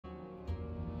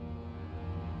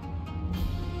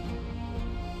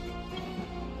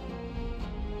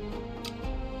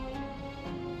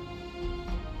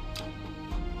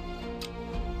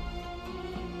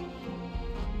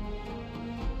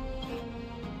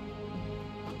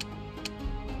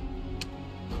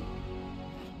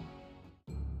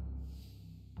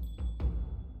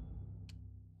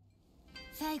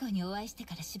最後にお会いして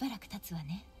からしばらく経つわ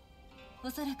ね。お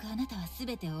そらくあなたは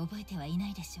全てを覚えてはいな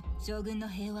いでしょう。将軍の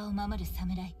平和を守る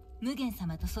侍無限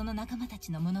様とその仲間た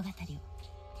ちの物語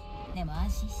を。でも安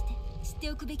心して、知っ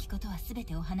ておくべきことは全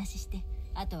てお話しして、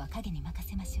あとは影に任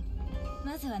せましょう。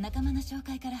まずは仲間の紹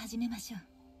介から始めましょう。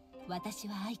私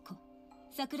は愛子、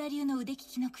桜流の腕利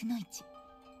きのくの一、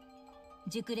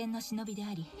熟練の忍びで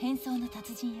あり変装の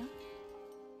達人よ。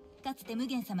かつて無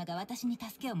限様が私に助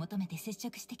けを求めて接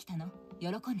触してきたの。喜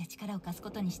んで力を貸すこ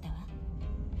とにしたわ。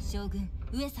将軍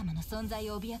上様の存在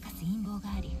を脅かす陰謀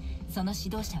があり、その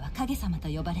指導者は影様と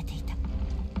呼ばれていた。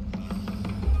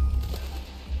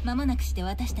間もなくして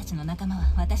私たちの仲間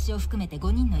は私を含めて5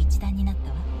人の一団になっ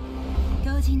たわ。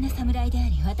強靭な侍であ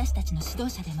り私たちの指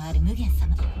導者でもある無限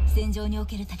様、戦場にお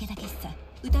ける武田しさ、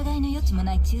疑いの余地も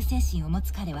ない忠誠心を持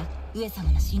つ彼は上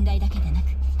様の信頼だけでなく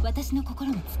私の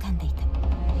心も掴んでいた。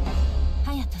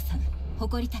隼人さん、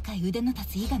誇り高い腕の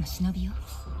立つ伊賀の忍びよ。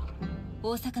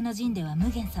大阪の陣では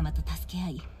無限様と助け合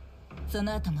い、そ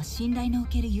の後も信頼のお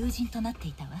ける友人となって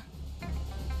いたわ。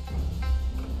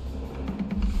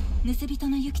盗人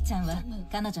のユキちゃんは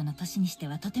彼女の年にして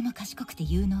はとても賢くて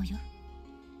有能よ。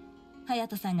隼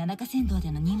人さんが中山道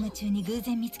での任務中に偶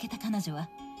然見つけた彼女は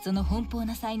その奔放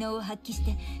な才能を発揮し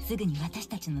てすぐに私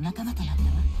たちの仲間となった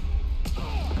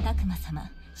わ。拓磨様、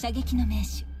射撃の名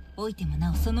手、老いても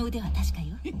なおその腕は確か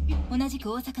よ。同じ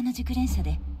く大阪の熟練者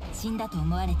で死んだと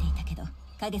思われていたけど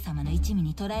影様の一味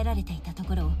に捕らえられていたと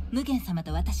ころを無限様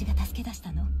と私が助け出し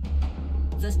たの。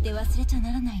そして忘れちゃ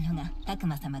ならないのが拓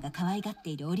磨様が可愛がって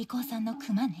いるお利口さんの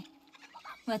熊ね。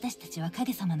私たちは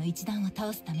影様の一団を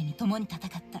倒すために共に戦っ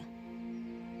た。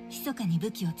密かに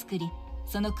武器を作り、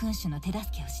その君主の手助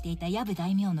けをしていた矢部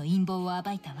大名の陰謀を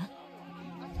暴いたわ。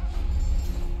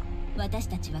私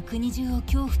たちは国中を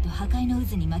恐怖と破壊の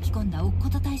渦に巻き込んだ乙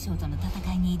事大将との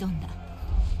戦いに挑んだ。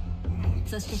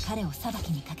そして彼を裁き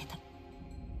にかけた。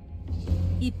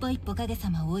一歩一歩影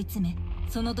様を追い詰め、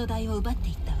その土台を奪って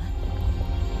いったわ。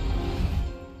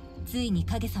ついに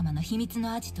影様の秘密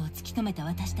のアジトを突き止めた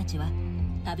私たちは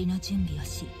旅の準備を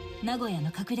し、名古屋の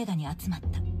隠れ家に集まっ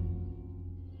た。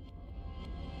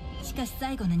しかし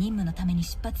最後の任務のために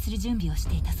出発する準備をし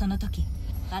ていたその時、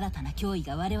新たな脅威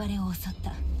が我々を襲っ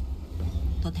た。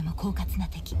とても狡猾な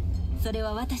敵、それ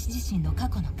は私自身の過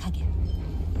去の影。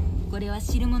これは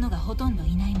知る者がほとんど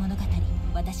いない物語、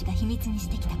私が秘密にし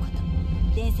てきたこ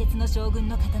と、伝説の将軍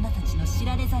の刀たちの知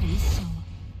られざる一生を。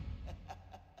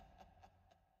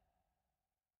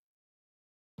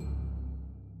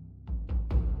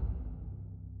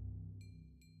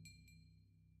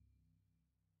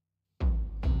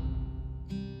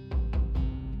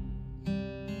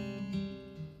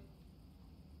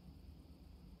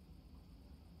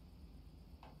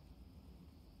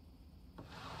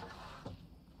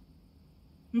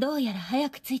どうやら早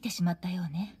く着いてしまったよ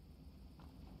うね。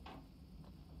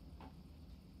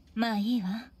まあいい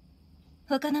わ。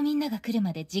他のみんなが来る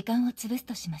まで時間を潰す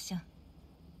としましょう。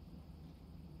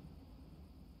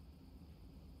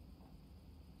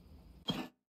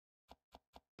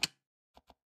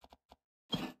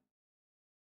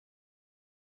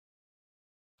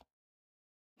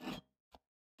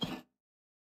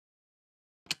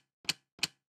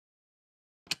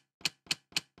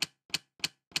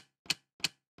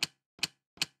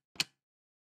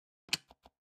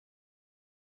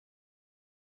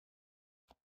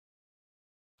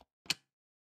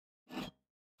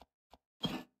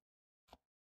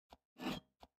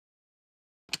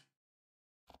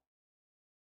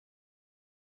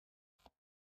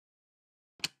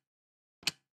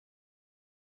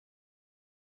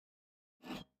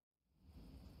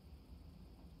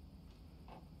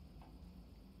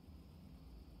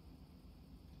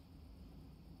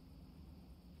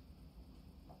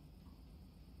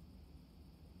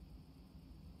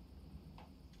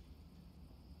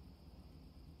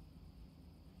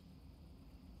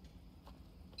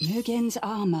Mugen's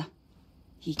armor.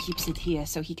 He keeps it here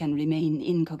so he can remain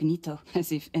incognito,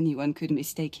 as if anyone could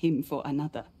mistake him for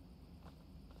another.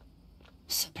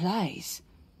 Supplies.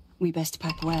 We best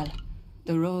pack well.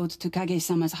 The road to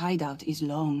Kage-sama's hideout is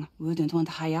long. Wouldn't want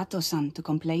Hayato-san to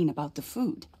complain about the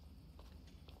food.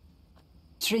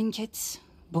 Trinkets,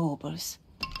 baubles.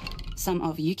 Some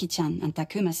of Yuki-chan and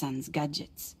Takuma-san's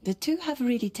gadgets. The two have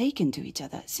really taken to each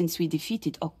other since we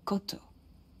defeated Okkoto.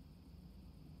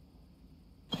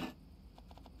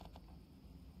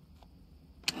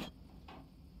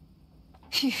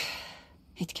 Phew.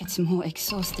 It gets more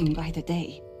exhausting by the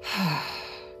day.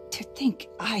 To think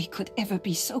I could ever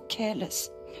be so careless.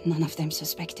 None of them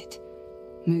suspected.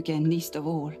 Mugen least of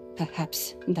all.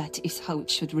 Perhaps that is how it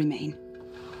should remain.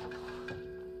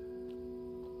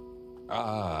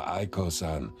 Ah,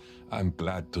 Aiko-san. I'm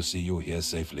glad to see you here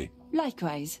safely.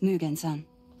 Likewise, Mugen-san.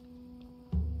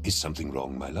 Is something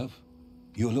wrong, my love?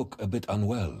 You look a bit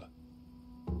unwell.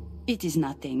 It is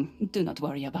nothing. Do not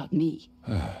worry about me.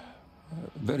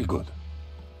 Very good.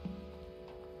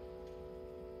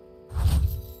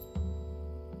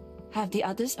 Have the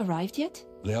others arrived yet?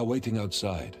 They are waiting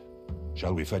outside.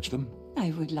 Shall we fetch them?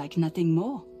 I would like nothing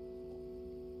more.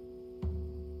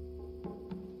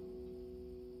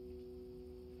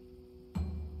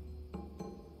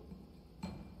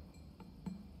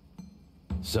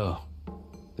 So,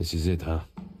 this is it, huh?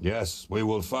 Yes, we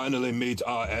will finally meet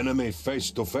our enemy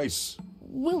face to face.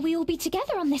 Will we all be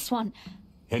together on this one?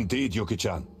 Indeed,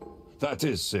 Yuki-chan. That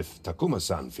is, if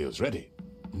Takuma-san feels ready.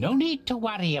 No need to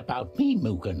worry about me,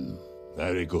 Mugen.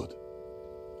 Very good.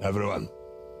 Everyone,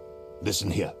 listen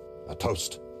here. A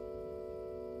toast.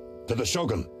 To the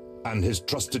Shogun and his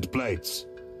trusted blades.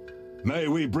 May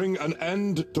we bring an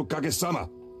end to Kage-sama.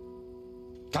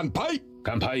 Kanpai!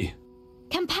 Kanpai!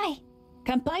 Kanpai!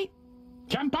 Kanpai?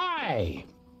 Kanpai!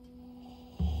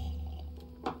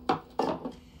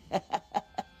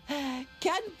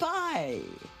 Kanpai!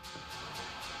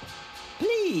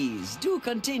 Please, do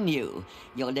continue.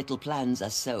 Your little plans are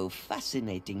so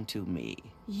fascinating to me.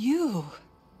 You?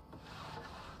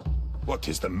 What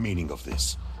is the meaning of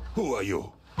this? Who are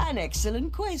you? An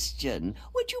excellent question.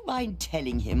 Would you mind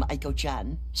telling him,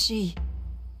 Aiko-chan? She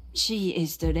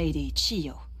is the Lady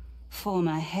Chiyo,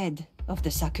 former head of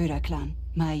the Sakura clan,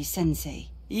 my sensei.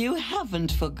 You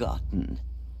haven't forgotten.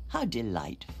 How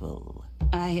delightful.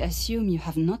 I assume you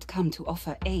have not come to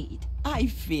offer aid. I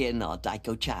fear not,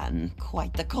 Aiko-chan.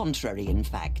 Quite the contrary, in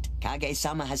fact.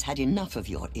 Kage-sama has had enough of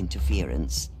your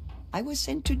interference. I was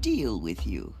sent to deal with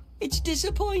you. It's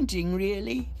disappointing,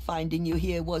 really. Finding you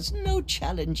here was no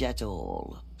challenge at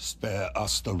all. Spare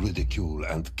us the ridicule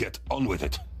and get on with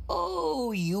it.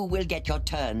 Oh, you will get your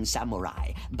turn,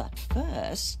 samurai. But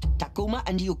first, Takuma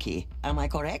and Yuki, am I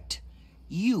correct?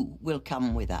 You will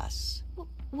come with us.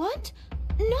 What?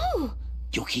 No!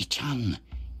 Yuki-chan,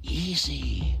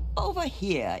 easy. Over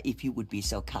here, if you would be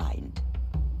so kind.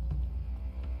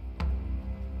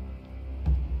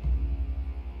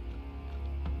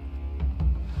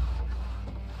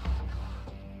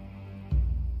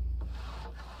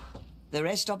 The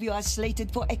rest of you are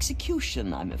slated for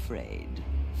execution, I'm afraid.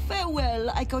 Farewell,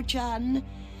 Aiko-chan.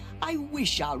 I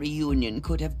wish our reunion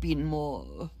could have been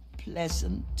more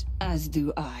pleasant. As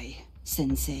do I,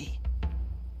 sensei.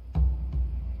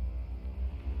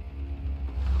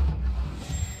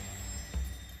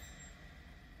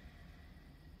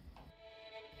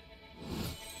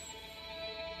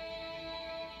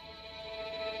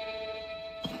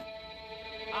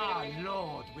 Our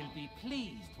Lord will be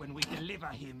pleased when we deliver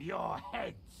him your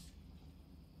heads.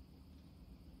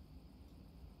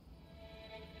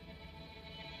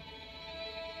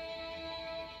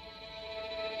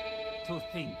 To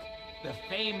think, the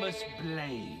famous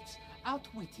blades,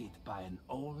 outwitted by an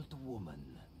old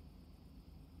woman.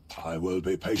 I will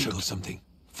be patient. Think of something.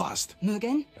 Fast.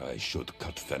 Mugen? I should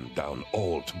cut them down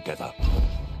all together.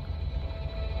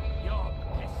 Your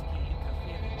pesky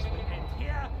interference will end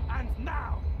here and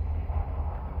now!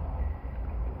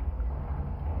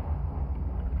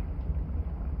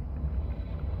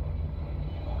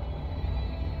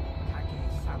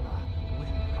 Kage-sama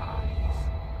will rise.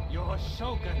 Your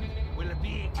shogun will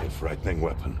be... A frightening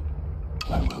weapon.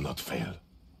 I will not fail.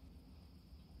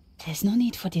 There's no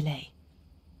need for delay.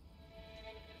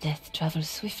 Death travels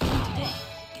swiftly today.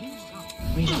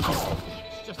 Really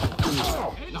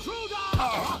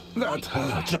That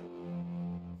hurt.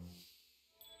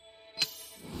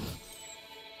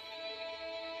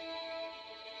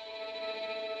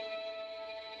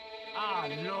 Our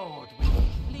Lord will be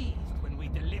pleased when we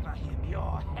deliver him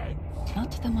your heads.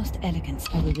 Not the most elegant.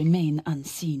 I will remain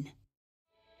unseen.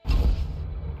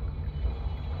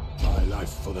 My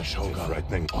life for the Shogun.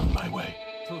 Frightening on my way.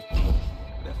 To think,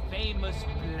 the famous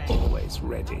blade... Always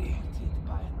ready. outwitted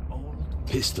by an old...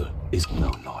 Pistol is no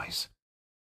noise.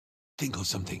 Think of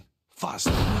something. Fast.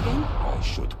 Mugen? I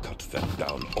should cut them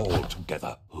down all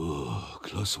together. Ooh,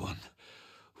 close one.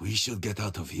 We should get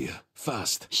out of here.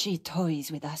 Fast. She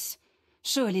toys with us.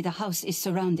 Surely the house is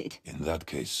surrounded. In that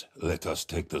case, let us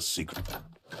take the secret.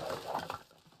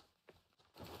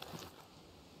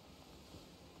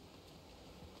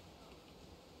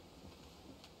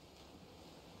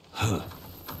 Huh.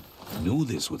 Knew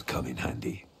this would come in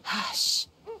handy. Hush.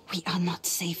 We are not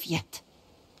safe yet.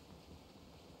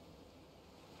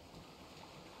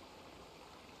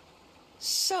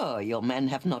 So, your men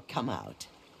have not come out.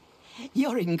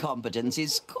 Your incompetence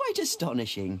is quite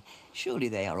astonishing. Surely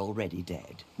they are already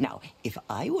dead. Now, if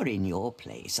I were in your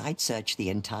place, I'd search the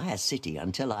entire city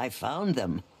until I found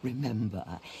them.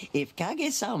 Remember, if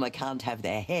Kage-sama can't have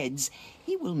their heads,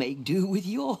 he will make do with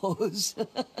yours.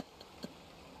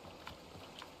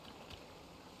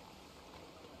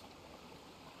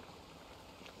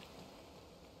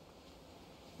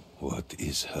 What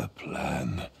is her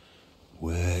plan?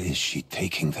 Where is she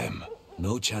taking them?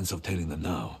 No chance of telling them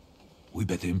now. We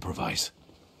better improvise.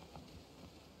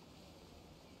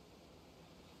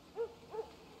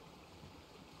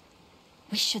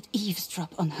 We should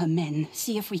eavesdrop on her men,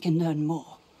 see if we can learn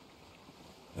more.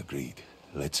 Agreed.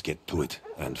 Let's get to it,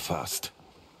 and fast.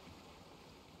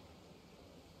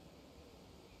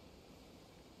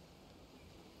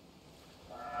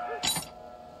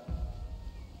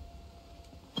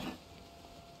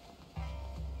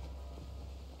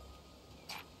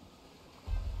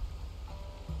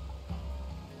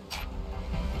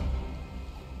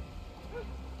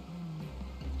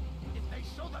 If they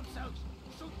show themselves,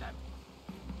 shoot them.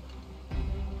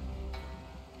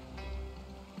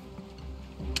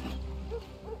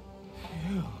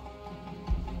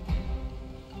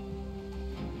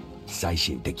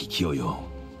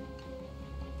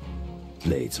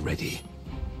 Blades ready.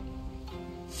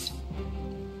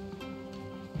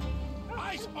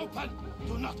 Eyes open!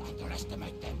 Do not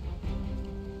underestimate them.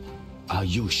 Are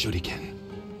you shuriken?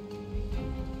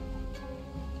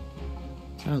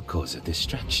 I'll cause a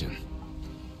distraction.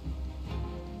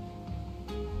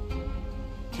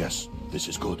 Yes, this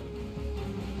is good.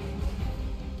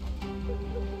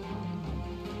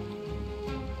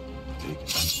 Big and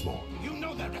small. You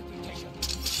know their reputation.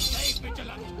 Stay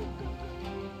vigilant.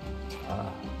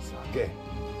 Ah, sake.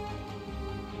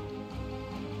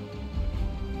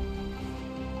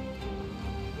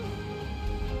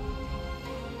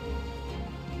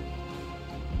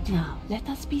 Now, let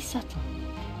us be subtle.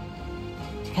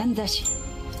 Kandashi.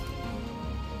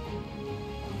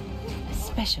 A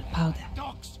special powder.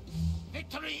 Dogs!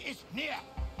 Victory is near!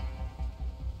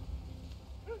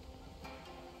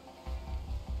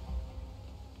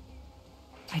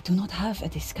 I do not have a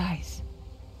disguise.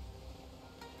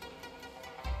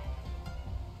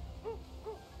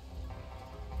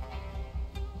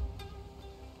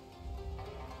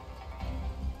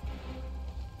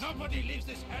 Nobody leaves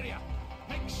this area!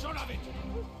 Make sure of it!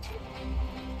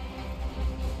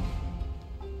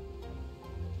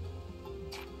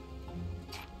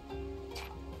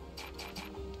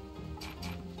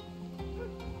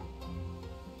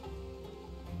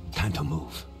 Time to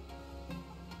move.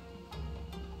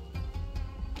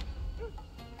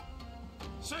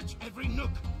 Search every nook!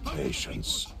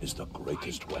 Patience is the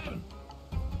greatest weapon.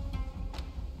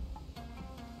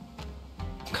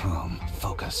 Calm,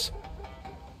 focus.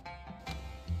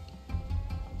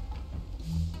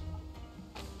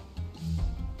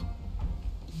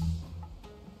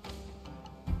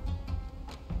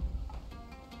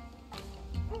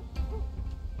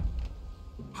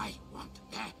 I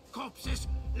want their corpses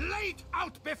laid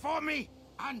out before me,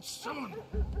 and soon!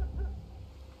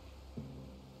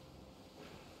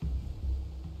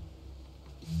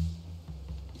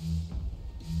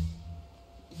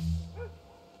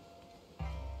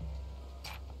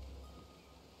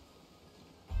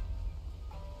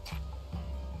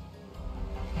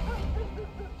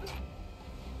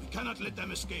 We cannot let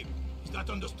them escape. Is that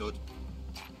understood?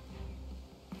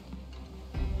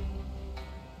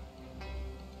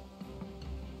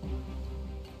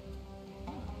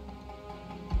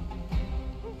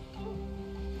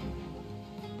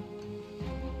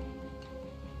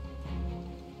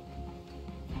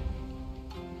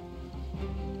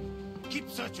 Keep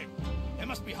searching. They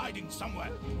must be hiding somewhere.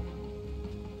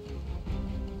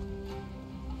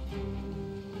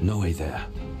 No way there.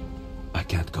 I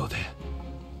can't go there.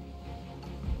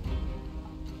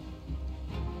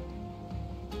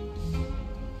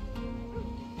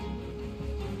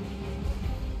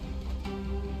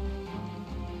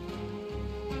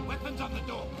 Weapons on the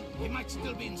door. They might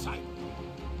still be inside.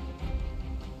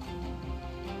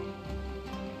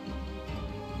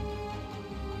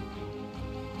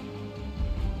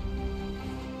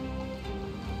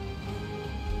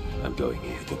 I'm going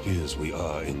here. It appears we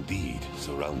are indeed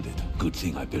surrounded. Good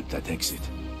thing I built that exit.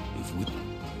 If we...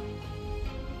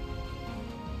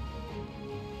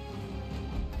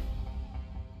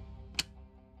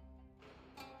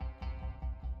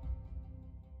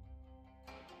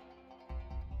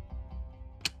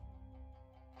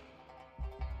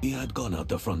 He had gone out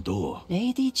the front door.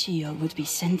 Lady Chiyo would be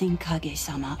sending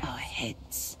Kage-sama our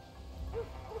heads.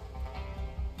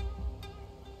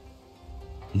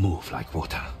 Move like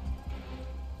water.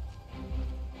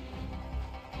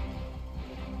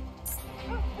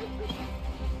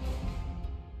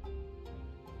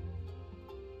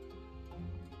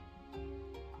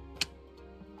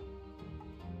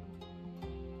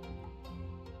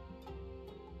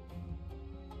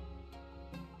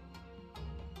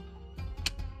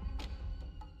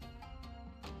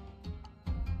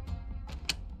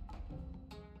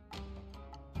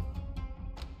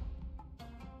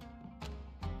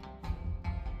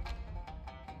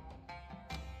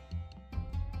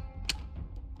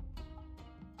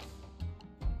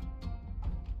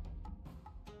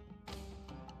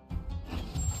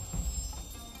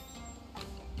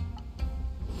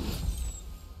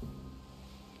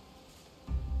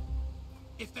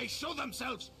 If they show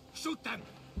themselves, shoot them.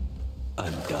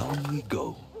 And down we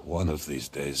go. One of these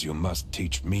days, you must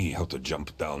teach me how to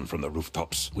jump down from the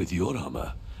rooftops. With your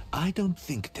armor, I don't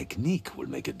think technique will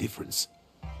make a difference.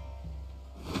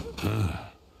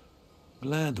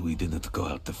 Glad we didn't go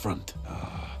out the front.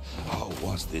 How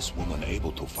was this woman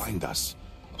able to find us?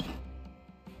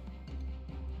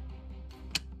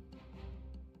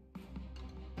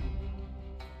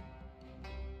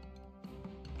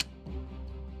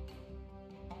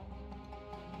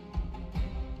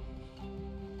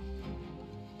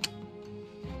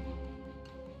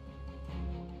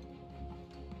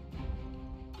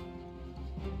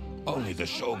 Only the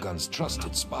Shogun's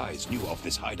trusted spies knew of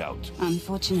this hideout.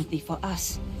 Unfortunately for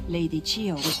us, Lady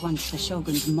Chiyo was once the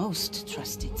Shogun's most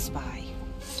trusted spy.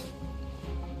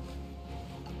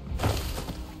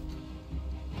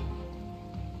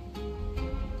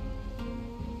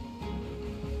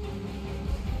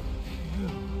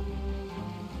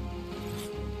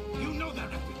 You know their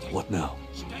reputation. What now?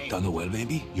 Done well,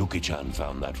 maybe? Yuki-chan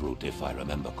found that route, if I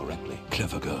remember correctly.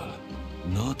 Clever girl.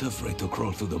 Not afraid to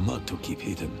crawl through the mud to keep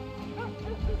hidden.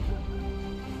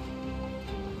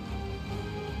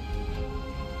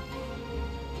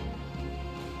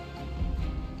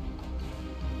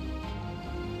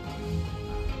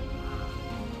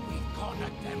 We've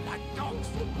cornered them like dogs.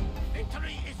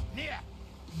 Victory is near.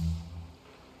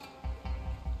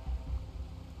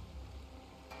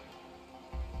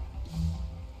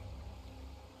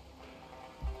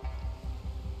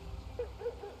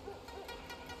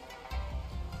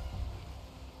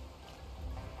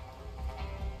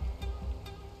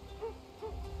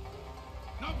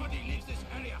 Nobody leaves this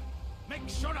area. Make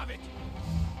sure of it.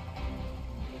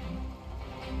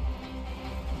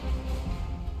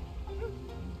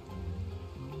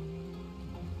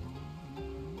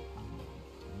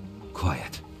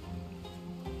 Quiet.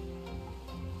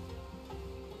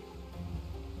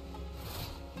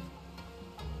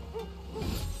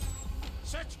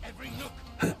 Search every nook.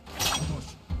 Every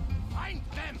bush. Find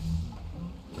them.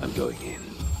 I'm going in.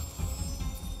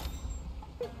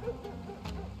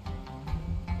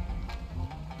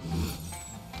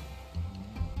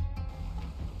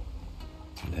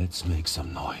 Let's make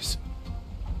some noise.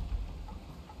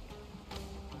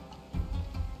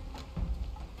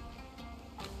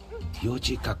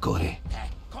 Yoji Kakore. Their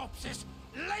corpses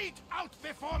laid out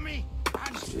before me.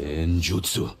 And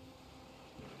Genjutsu.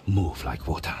 Move like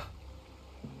water.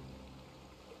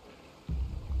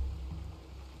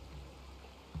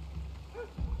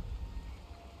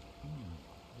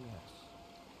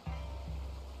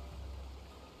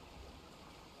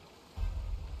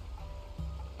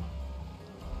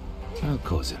 I'll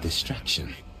cause a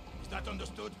distraction. is that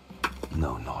understood?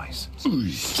 No noise.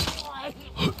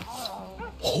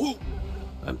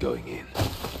 I'm going in.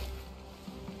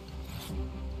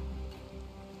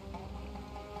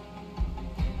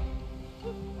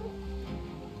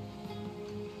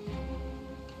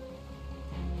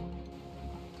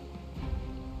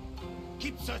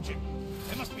 Keep searching.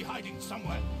 They must be hiding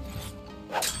somewhere.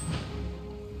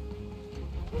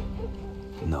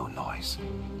 No noise.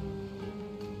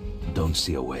 Don't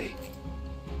see a way.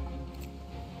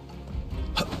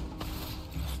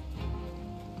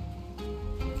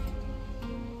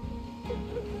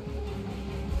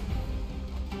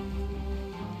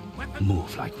 Weapon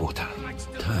Move like water.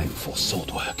 Time for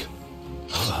sword work.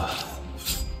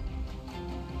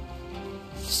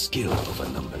 Skill over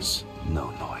numbers.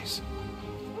 No noise.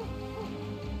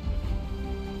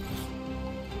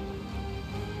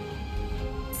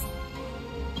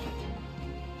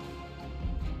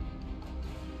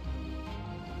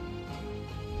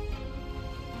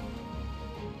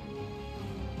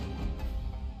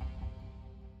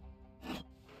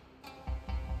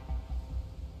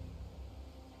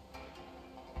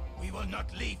 We will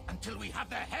not leave until we have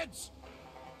their heads.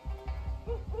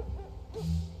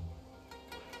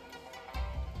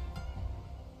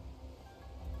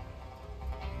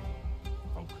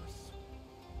 Focus.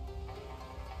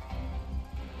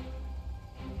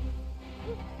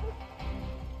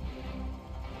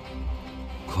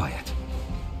 Quiet.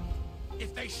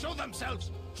 If they show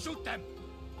themselves, shoot them.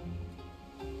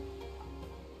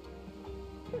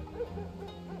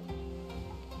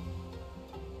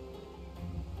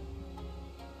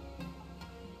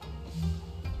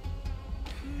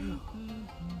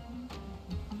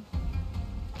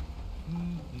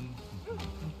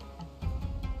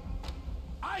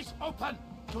 Eyes open!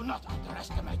 Do not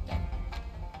underestimate them.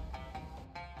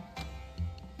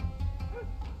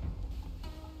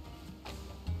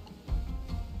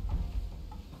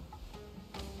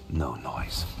 No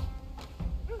noise.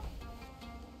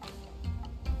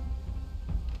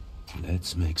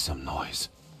 Let's make some noise.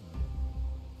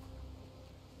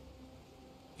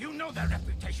 You know their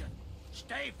reputation.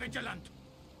 Stay vigilant.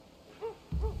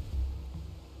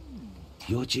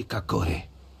 Yoji Kakore.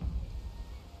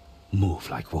 Move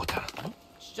like water.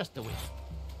 It's just a wish.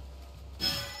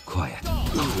 Quiet.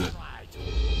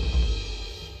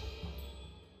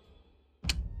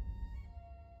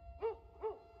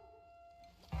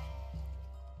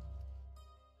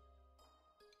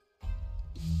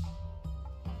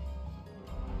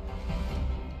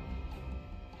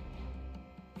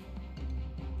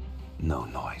 No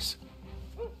noise.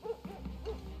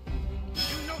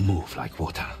 Move like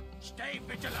water. Stay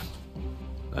vigilant.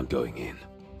 I'm going in.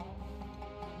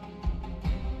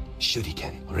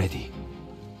 Shuriken, ready.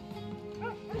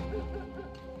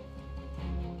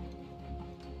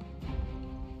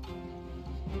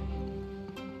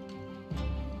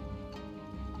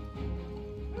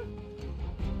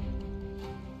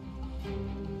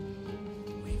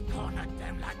 We've cornered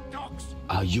them like dogs.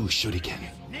 Are you Shuriken?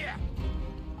 Near.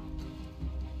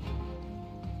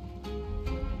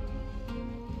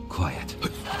 Quiet.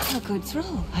 A good throw,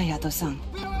 Hayato-san.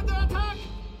 We are under attack.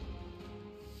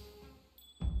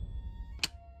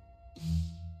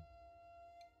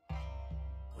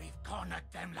 We've cornered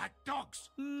them like dogs.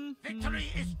 Victory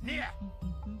is near.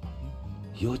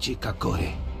 Yoji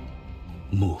Kakore.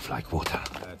 Move like water.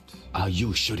 Are you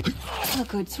Shuriken? A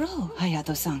good throw,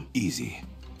 Hayato-san. Easy.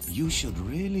 You should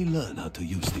really learn how to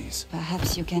use these.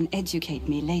 Perhaps you can educate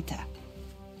me later.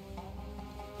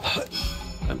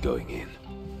 I'm going in.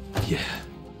 Yeah.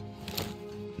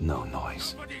 No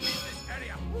noise. Nobody leave this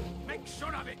area. Make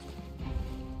sure of it.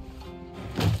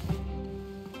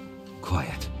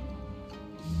 Quiet.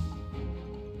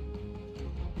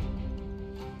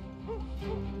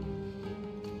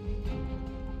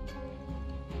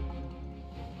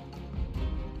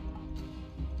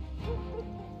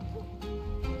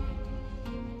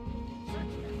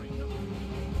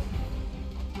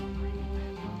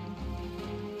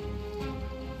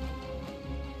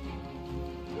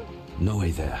 No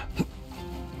way there.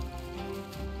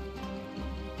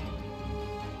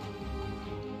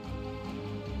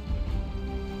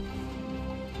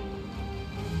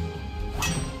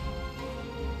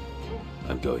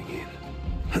 I'm going in.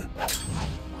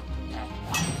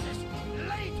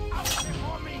 Laid out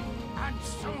before me, and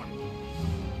soon.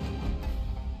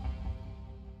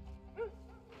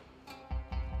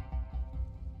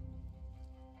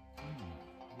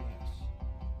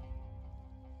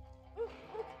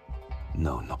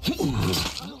 No.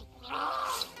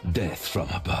 Death from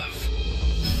above.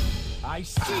 I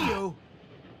see you.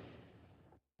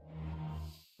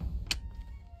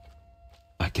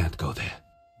 I can't go there.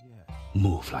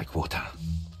 Move like water.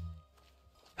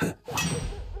 I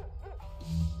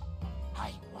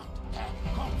want their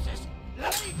corpses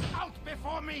laid out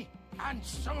before me, and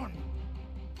soon.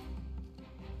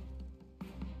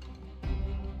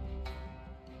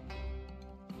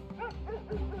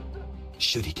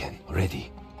 Shuriken,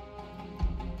 ready.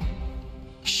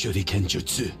 Shuriken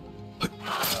jutsu.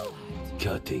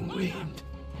 Cutting wind.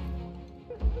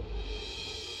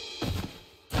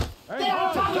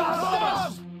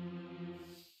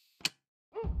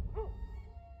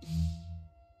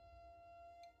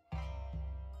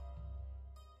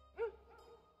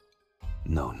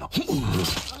 No.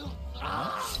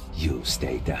 You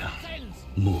stay down.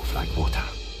 Move like water.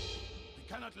 We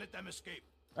cannot let them escape.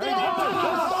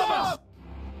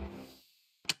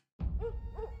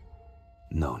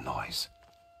 No noise.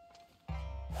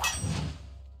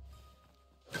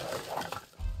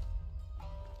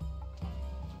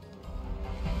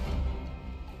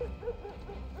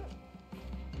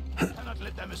 Cannot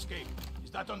let them escape.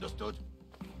 Is that understood?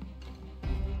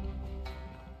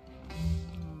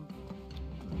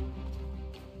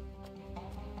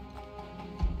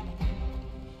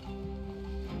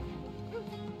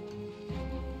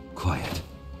 Quiet.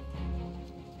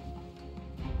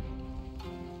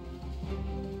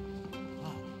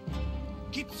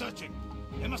 Keep searching.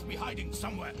 They must be hiding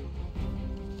somewhere.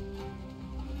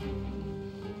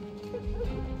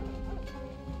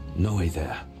 No way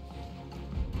there.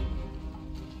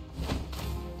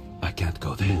 I can't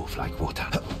go there. Move like water.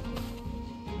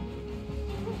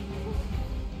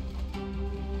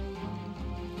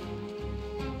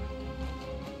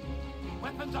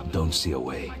 Weapons up. Don't see a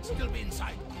way. Might still be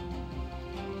inside.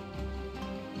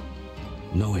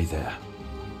 No way there.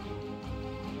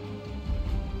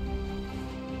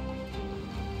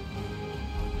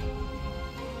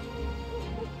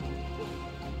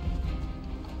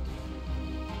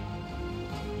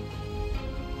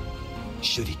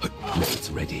 Shuri, blades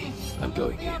ready. I'm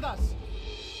going in.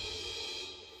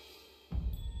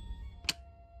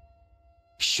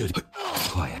 should...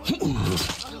 Quiet.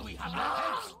 Till we have our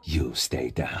heads. You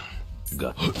stay down.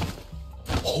 Got...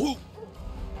 Oh!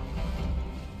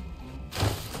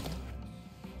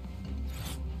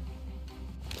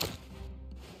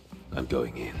 I'm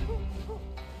going in.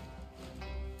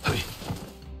 Hey.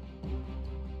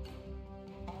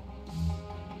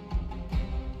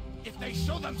 If they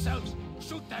show themselves,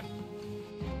 shoot them.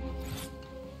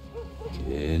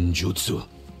 Genjutsu.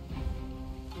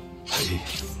 Hey.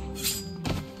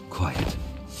 Quiet.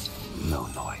 No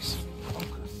noise.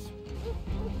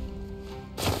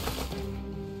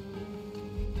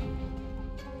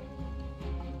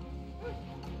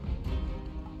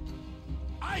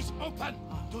 Eyes open!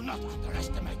 Do not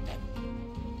underestimate them.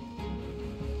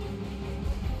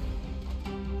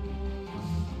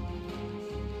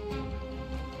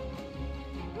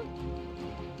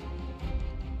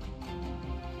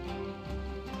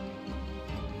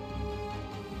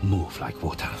 Move like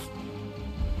water.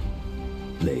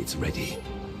 Blades ready.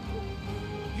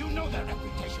 You know their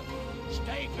reputation.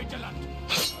 Stay vigilant.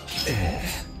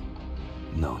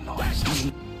 No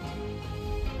noise.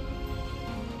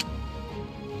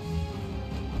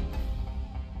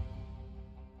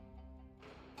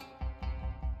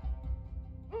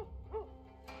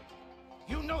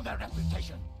 You know their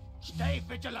reputation. Stay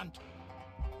vigilant.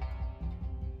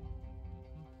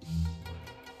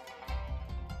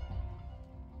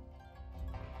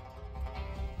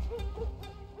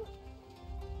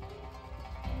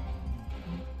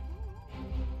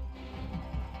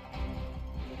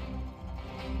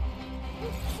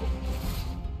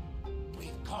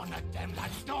 We've cornered them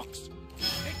like dogs.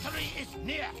 Victory is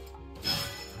near.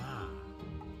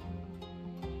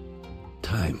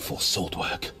 Time for sword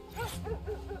work.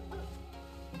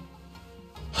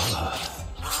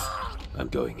 I'm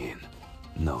going in.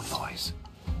 No noise.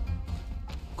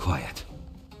 Quiet.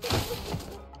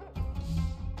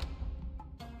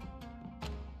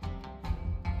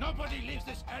 Nobody leaves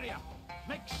this area.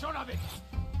 Make sure of it.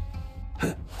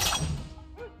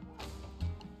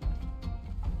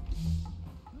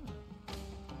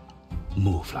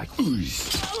 Move like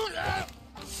ooze.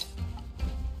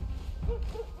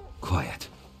 Quiet.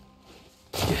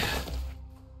 Yeah.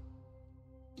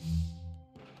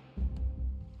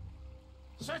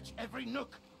 Search every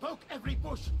nook. Poke every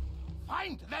bush.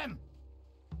 Find them.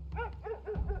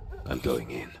 I'm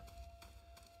going in.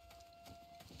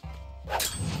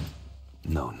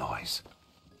 No noise.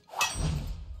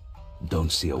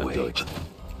 Don't see a way.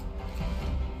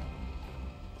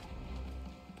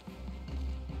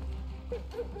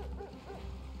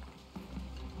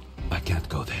 I can't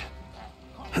go there.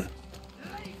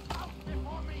 Lay out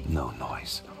before me. No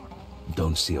noise.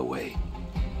 Don't see a way.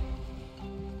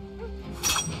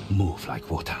 Move like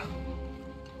water.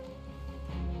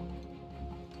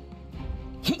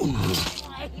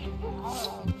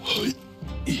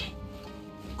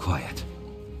 Quiet.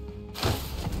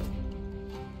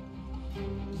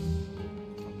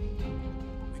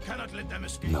 We cannot let them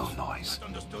escape. No noise. That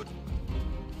understood?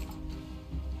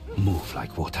 Move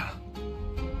like water.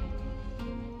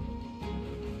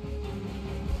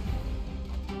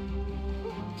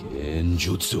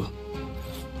 Genjutsu.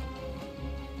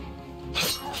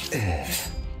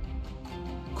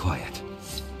 Quiet.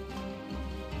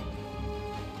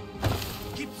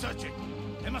 Keep searching.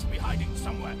 They must be hiding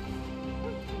somewhere.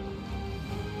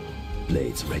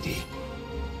 Blades ready.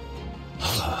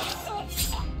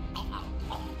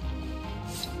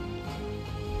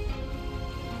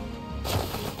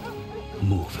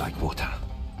 Move like water.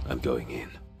 I'm going in.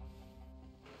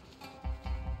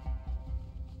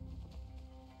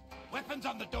 Weapons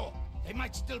on the door. They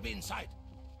might still be inside.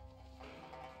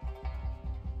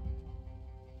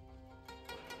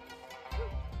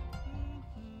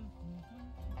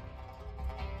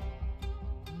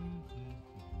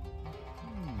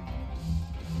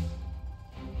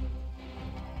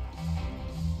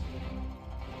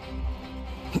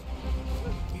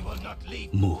 We will not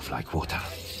leave. Move like water.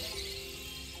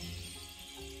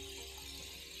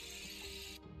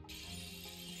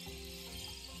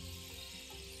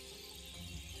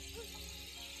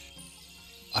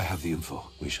 I have the info.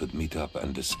 We should meet up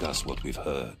and discuss what we've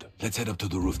heard. Let's head up to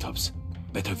the rooftops.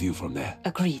 Better view from there.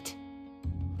 Agreed.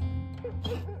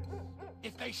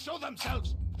 If they show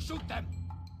themselves, shoot them.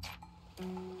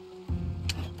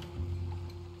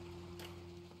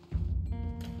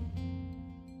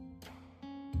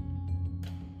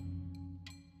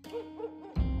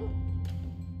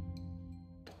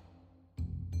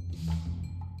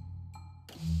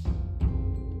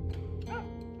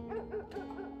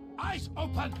 Eyes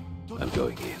open. Do I'm not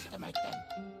going in. underestimate them.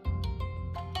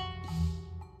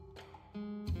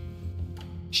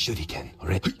 Shuriken,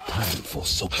 ready. Time for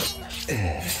so.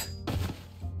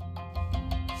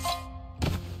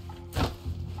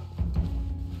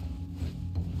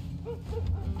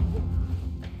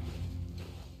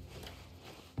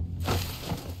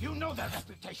 You know their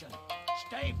reputation.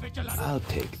 Stay vigilant. I'll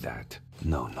take that.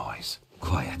 No noise.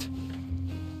 Quiet.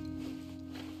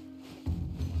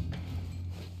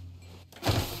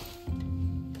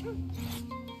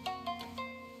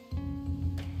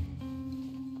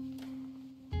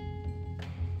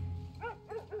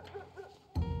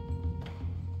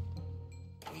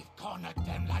 We've cornered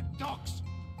them like dogs.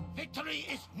 Victory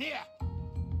is near.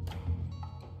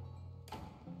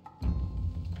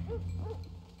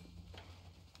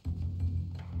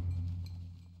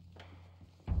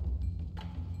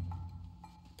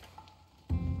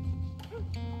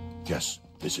 Yes,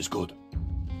 this is good.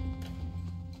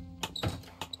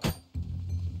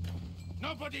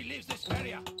 Nobody leaves this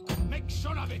area. Make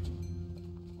sure of it.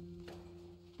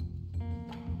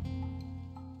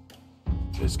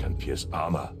 This can pierce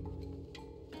armor.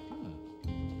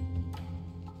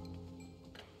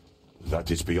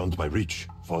 That is beyond my reach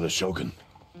for the Shogun.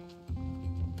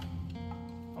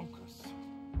 Focus.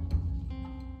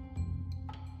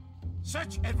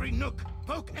 Search every nook.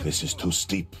 Poke every This is too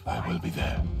steep. I will be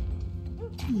there.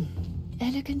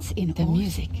 Elegance in the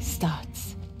music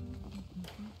starts.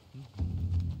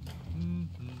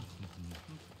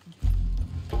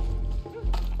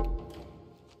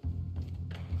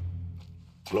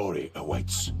 Glory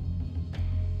awaits.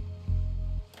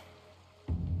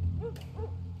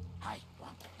 I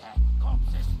want their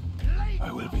corpses laid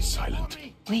I will be silent. for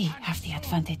me. We have the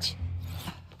advantage.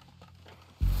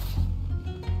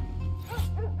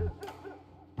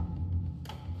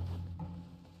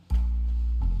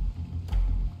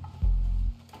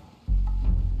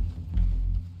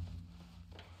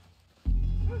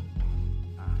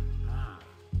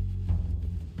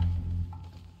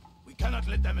 We cannot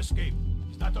let them escape.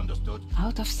 Is that understood?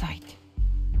 Out of sight.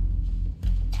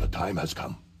 The time has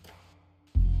come.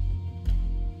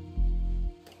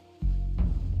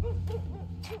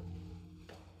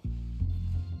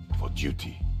 For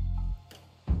duty.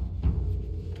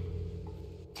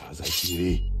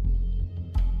 Kazashiri.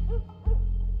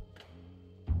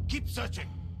 Keep searching.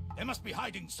 They must be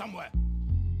hiding somewhere.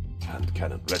 Hand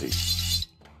cannon ready.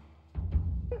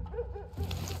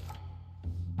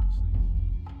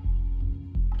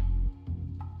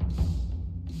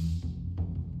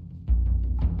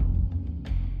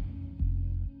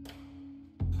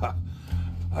 Ha!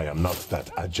 I am not that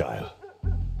agile.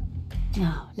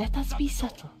 Now, let us be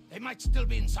subtle. They might still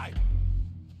be inside.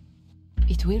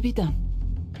 It will be done.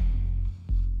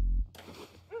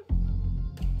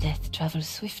 Death travels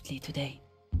swiftly today.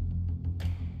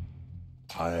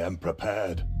 I am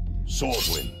prepared.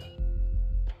 Swordwind.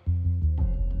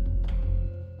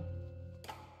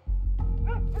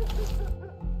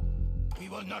 We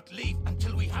will not leave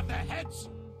until we have their heads.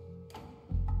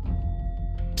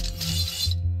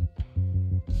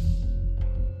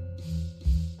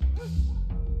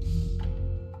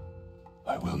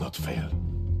 I will not fail.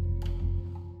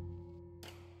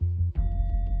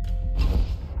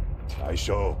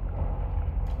 Aiko.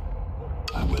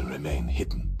 I will remain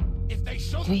hidden. If they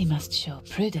show We themselves, must show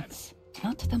prudence,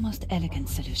 not the most elegant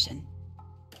solution.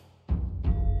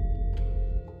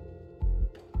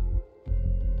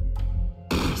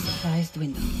 A surprised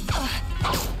window.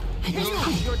 I must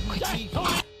hide quickly.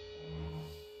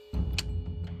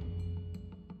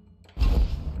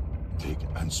 Big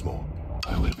and small.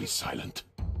 I will be silent.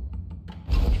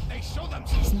 if they show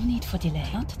themselves, There's no need for delay.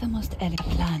 Not the most elegant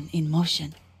plan in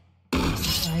motion. A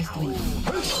surprised window.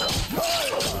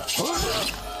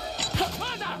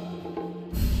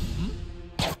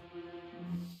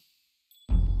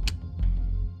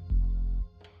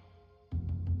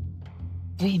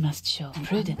 We must show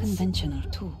prudence. Conventional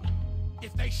tool.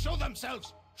 if they show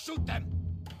themselves, shoot them.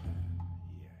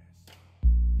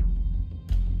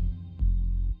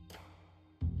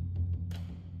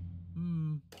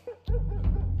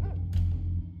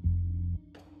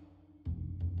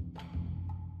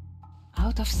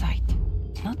 Out of sight.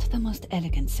 Not the most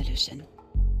elegant solution.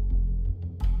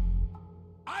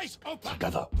 Eyes open.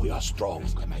 Together we are strong.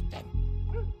 Estimate them.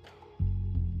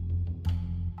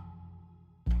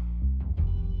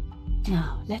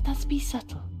 Now, let us be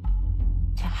subtle.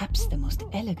 Perhaps the most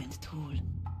elegant tool.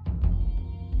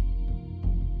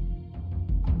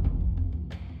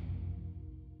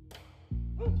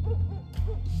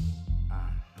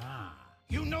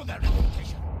 You know their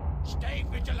reputation. Stay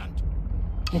vigilant.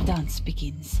 The dance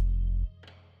begins.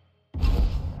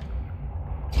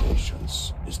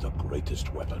 Patience is the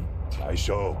greatest weapon.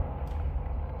 Aiko.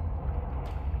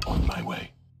 On my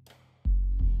way.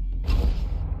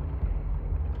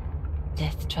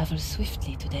 Death travels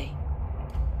swiftly today.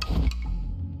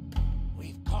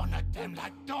 We've cornered them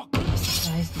like dogs.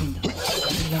 Surprised window.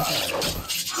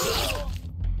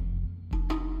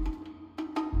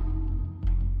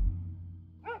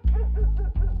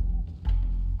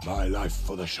 My life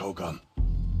for the Shogun.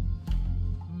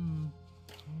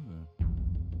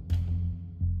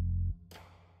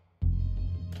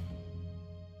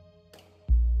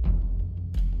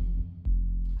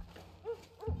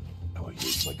 I will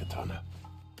use my katana.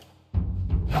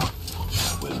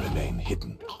 I will remain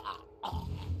hidden.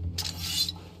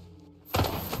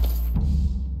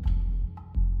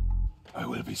 I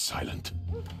will be silent.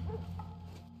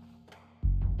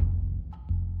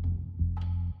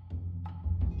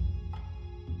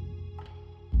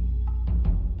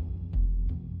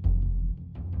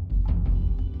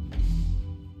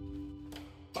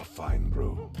 A fine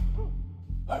brew.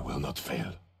 I will not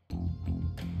fail.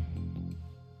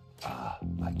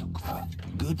 I took that.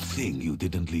 Good thing you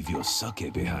didn't leave your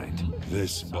sake behind.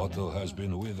 This bottle has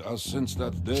been with us since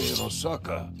that day in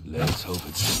Osaka. Let's hope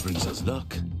it still brings us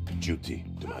luck. Duty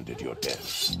demanded your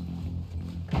death.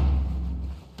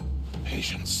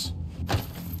 Patience.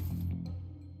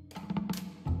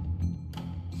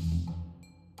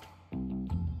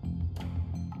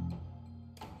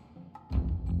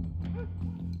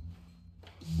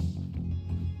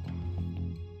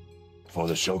 For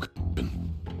the Shogun.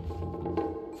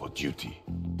 For duty,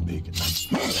 big and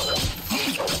small.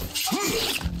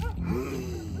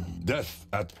 Death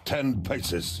at 10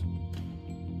 paces.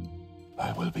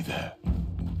 I will be there.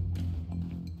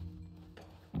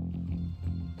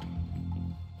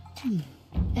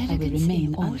 I will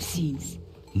remain all scenes.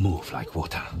 Move like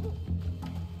water.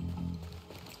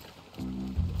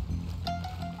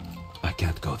 I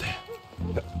can't go there.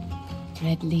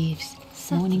 Red leaves,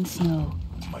 morning snow.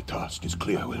 My task is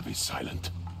clear. I will be silent.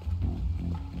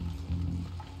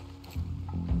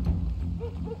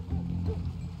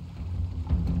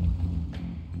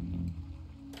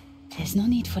 There's no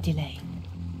need for delay.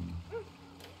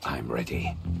 I'm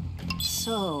ready.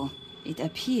 So, it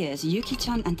appears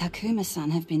Yuki-chan and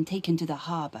Takuma-san have been taken to the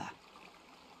harbor.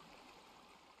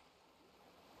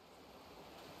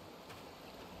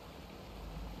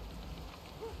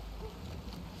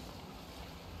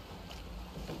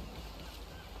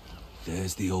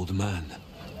 There's the old man.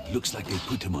 Looks like they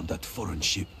put him on that foreign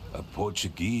ship. A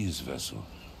Portuguese vessel.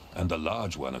 And a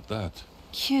large one at that.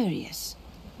 Curious.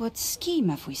 What scheme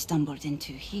have we stumbled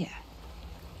into here?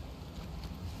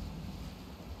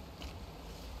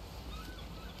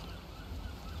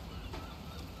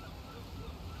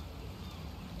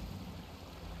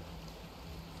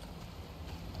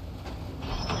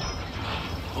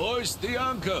 Hoist the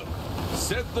anchor!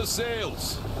 Set the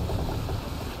sails!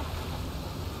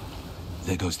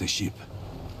 There goes the ship.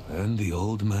 And the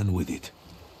old man with it.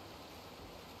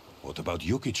 What about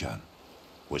Yuki-chan?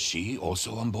 Was she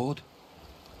also on board?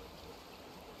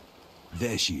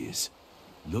 There she is.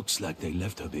 Looks like they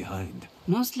left her behind.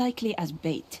 Most likely as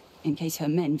bait, in case her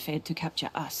men failed to capture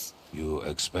us. You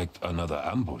expect another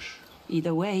ambush?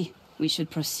 Either way, we should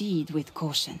proceed with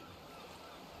caution.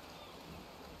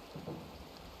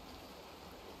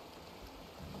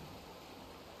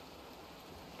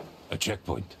 A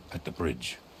checkpoint at the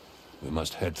bridge. We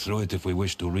must head through it if we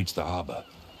wish to reach the harbor.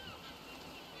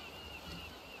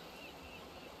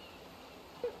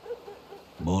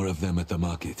 More of them at the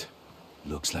market.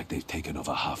 Looks like they've taken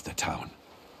over half the town.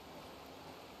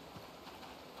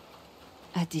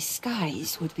 A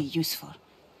disguise would be useful.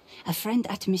 A friend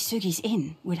at Misugi's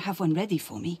inn will have one ready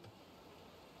for me.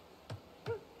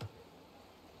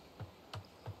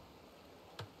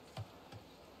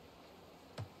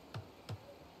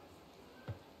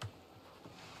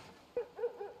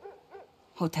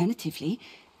 Alternatively,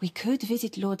 we could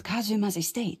visit Lord Kazuma's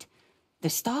estate. The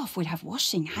staff will have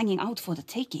washing hanging out for the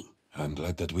taking. I'm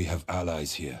glad that we have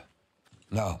allies here.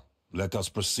 Now, let us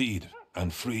proceed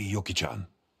and free Yuki-chan.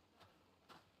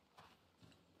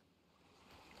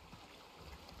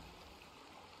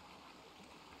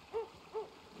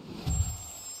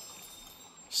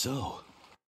 So,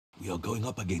 we are going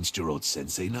up against your old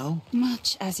sensei now?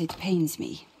 Much as it pains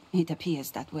me, it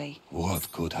appears that way.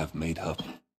 What could have made her...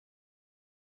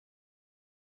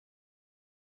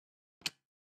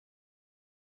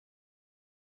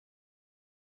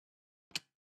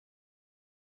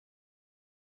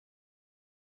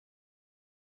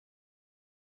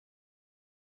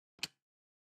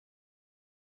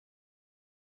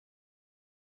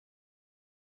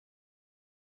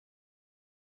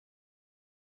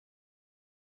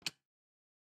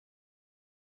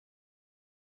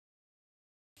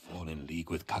 fall in league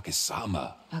with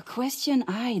Kage-sama? A question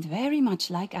I'd very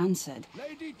much like answered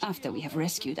after we have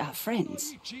rescued our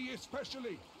friends.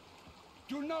 Especially.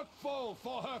 Do not fall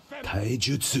for her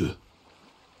Taijutsu.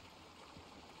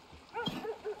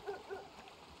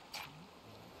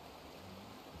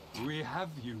 We have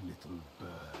you, little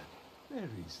bird.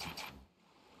 Very simple.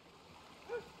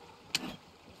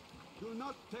 Do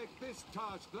not take this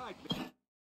task lightly.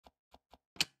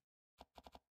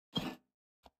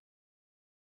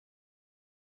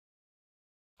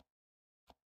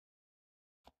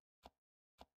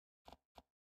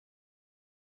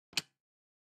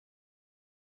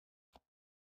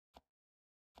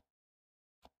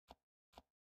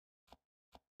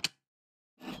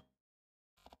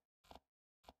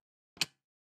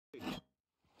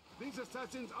 These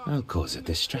assassins are... I'll cause a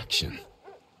distraction.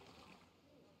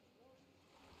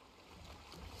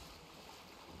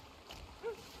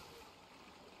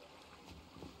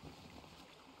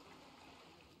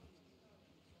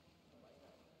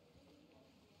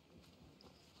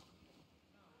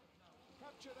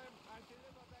 Capture them and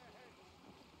deliver their heads.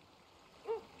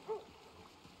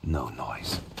 No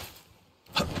noise.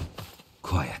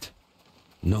 Quiet.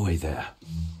 No way there.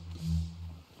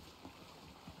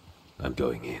 I'm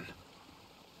going in.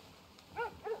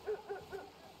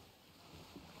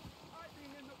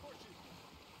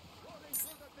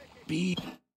 Be...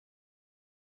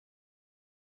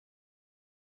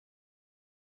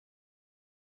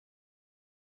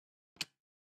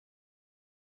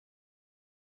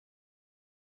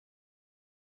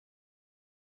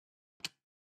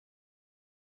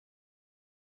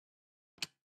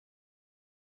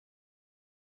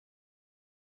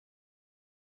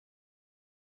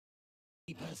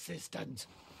 Persistent,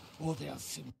 or they'll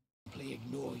simply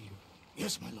ignore you.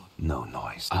 Yes, my lord. No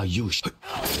noise. Are you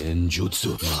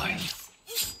Genjutsu mine?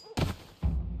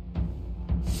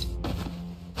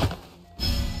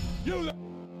 You...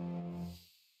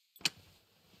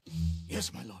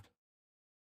 Yes, my lord.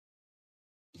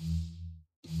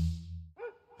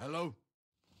 Hello?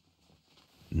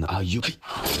 No, are you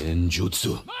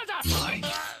Genjutsu mine?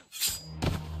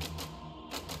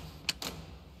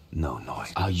 No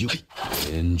noise. Are you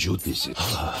Genjutsu?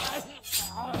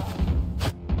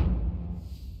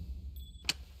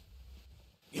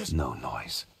 Yes. No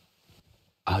noise.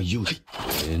 Are you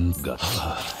in gut?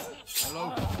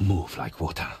 Hello? Move like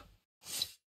water.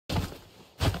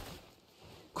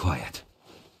 Quiet.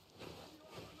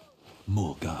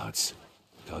 More guards.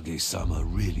 Kage-sama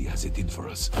really has it in for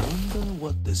us. Wonder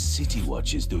what the City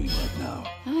Watch is doing right now.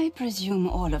 I presume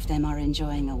all of them are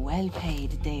enjoying a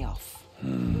well-paid day off.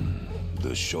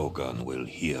 The Shogun will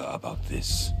hear about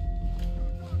this.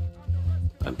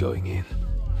 I'm going in.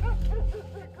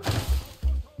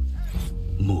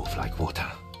 Move like water.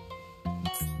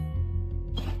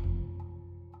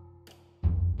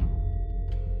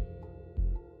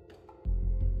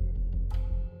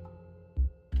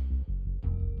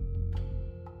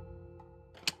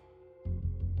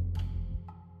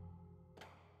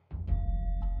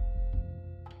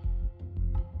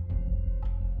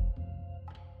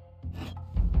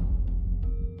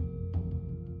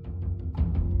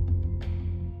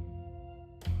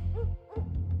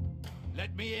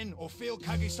 Let me in or feel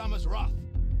Kage-sama's wrath.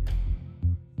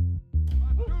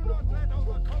 But do not let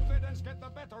overconfidence get the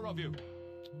better of you.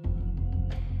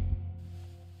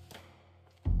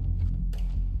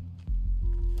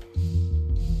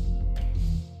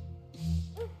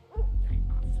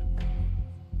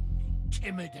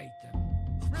 Intimidate them.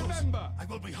 Remember, I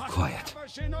will be hot. Quiet.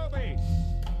 Shinobi,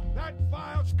 that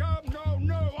vile scum know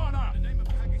no honor. In the name of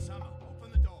Kage-sama,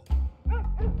 open the door.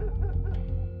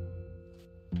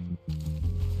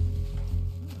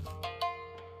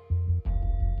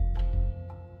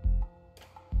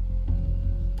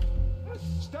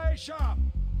 Stay sharp.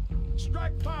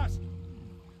 Strike fast.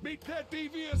 Meet their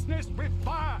deviousness with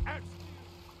fire and...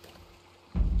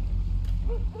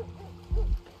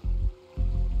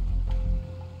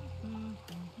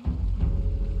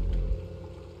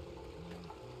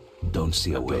 Don't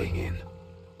see a way in.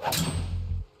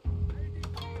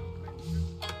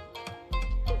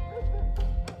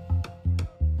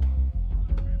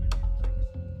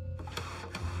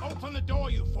 Open the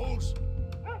door, you fools!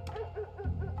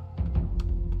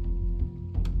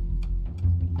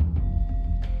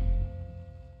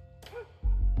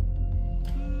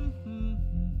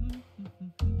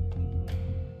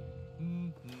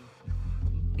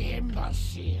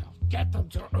 Imbecile! Get them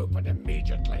to open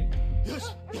immediately!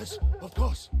 Yes, yes, of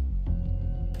course.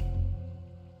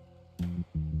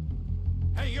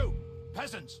 Hey, you!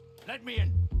 Peasants! Let me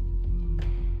in!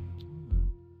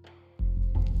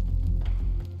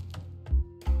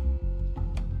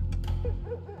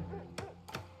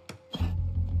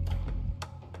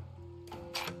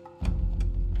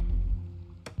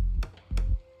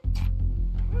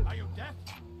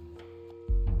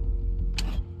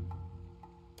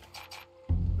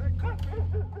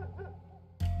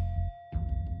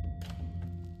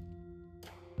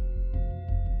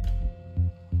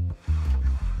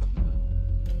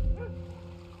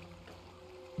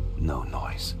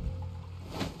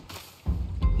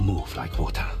 Move like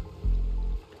water.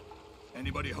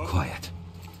 Anybody home? Quiet.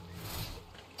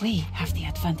 We have the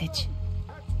advantage.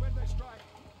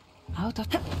 Out of...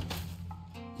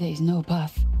 There is no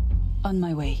path. On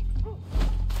my way.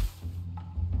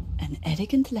 An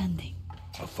elegant landing.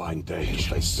 A fine day to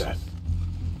face death.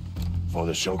 For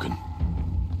the Shogun.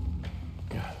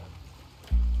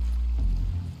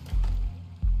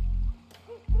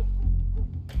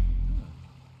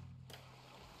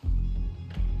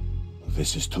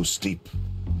 This is too steep.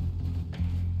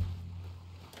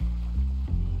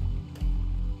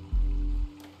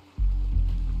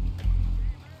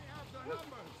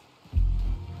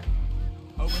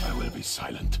 I will be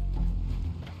silent.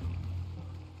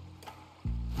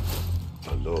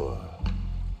 The lure.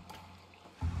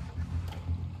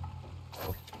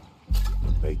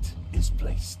 The bait is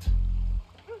placed.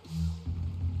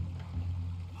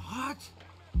 What?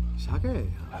 Sake?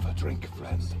 Have a drink,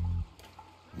 friend.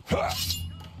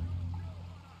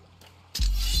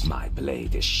 My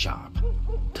blade is sharp.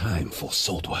 Time for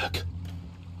sword work.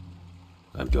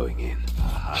 I'm going in.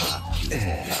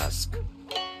 Task.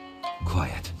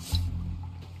 Quiet.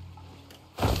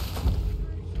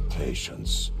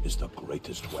 Patience is the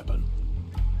greatest weapon.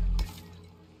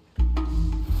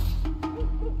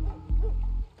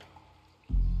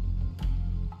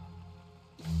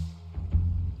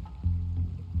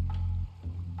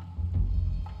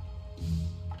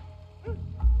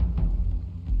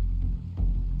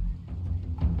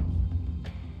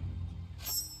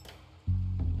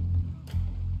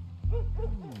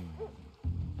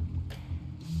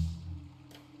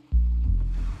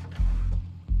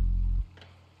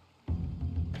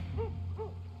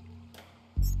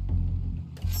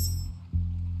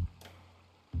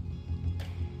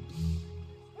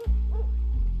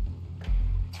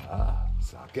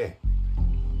 Sake.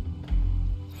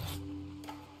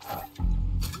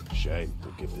 Shame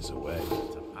to give this away.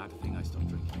 It's a bad thing I stopped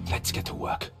drinking. Let's get to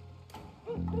work.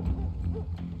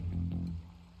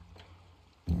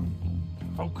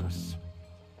 Focus.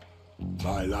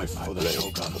 My life for the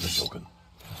Shogun. For the Shogun.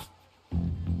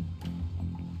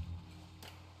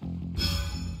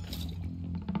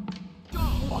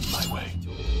 On my way.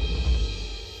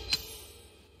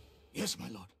 Yes, my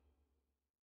lord.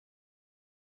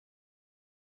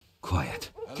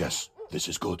 Quiet. Yes, this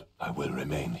is good. I will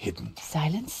remain hidden.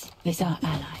 Silence is our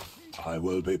ally. I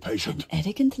will be An patient.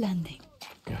 elegant landing.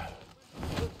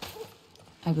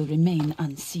 I will remain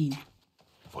unseen.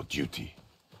 For duty.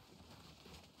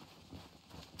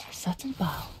 A subtle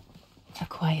bow. A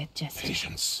quiet gesture.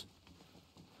 Patience.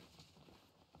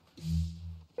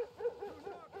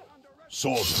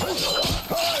 Sword.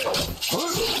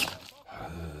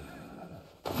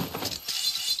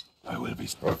 I will be...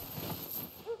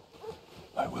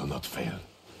 I will not fail.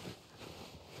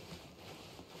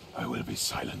 I will be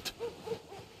silent.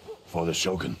 For the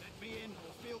Shogun. Let me in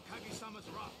or feel Kage-sama's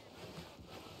wrath.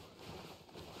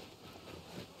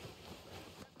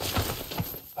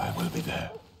 I will be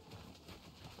there.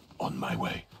 On my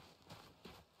way.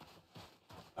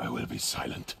 I will be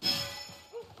silent.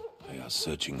 They are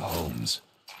searching homes.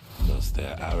 Does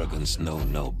their arrogance know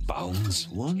no bounds?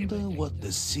 Wonder what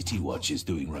the City Watch is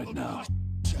doing right now.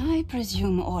 I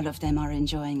presume all of them are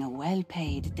enjoying a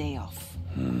well-paid day off.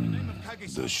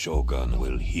 The Shogun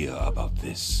will hear about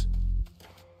this.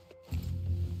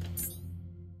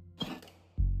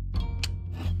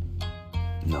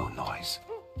 No noise.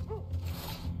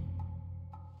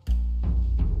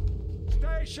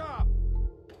 Stay sharp!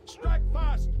 Strike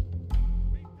fast!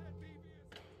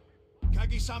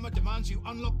 Kage-sama demands you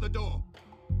unlock the door.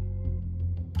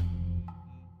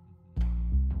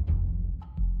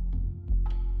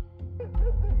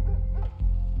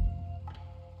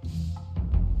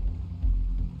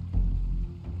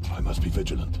 I must be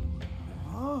vigilant.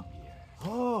 Huh?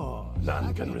 Oh,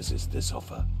 None can resist this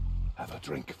offer. Have a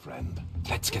drink, friend.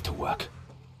 Let's get to work.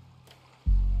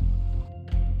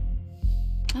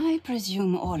 I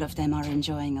presume all of them are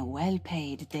enjoying a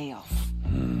well-paid day off.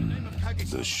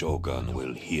 The Shogun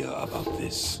will hear about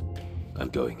this. I'm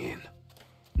going in.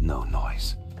 No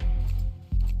noise.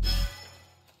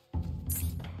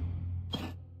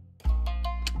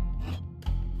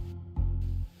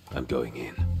 I'm going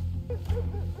in.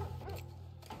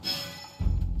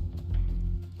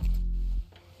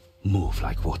 Move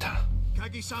like water.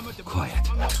 Kage-sama demands Quiet.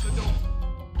 you unlock the door.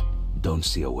 Don't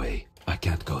see a way. I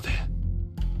can't go there.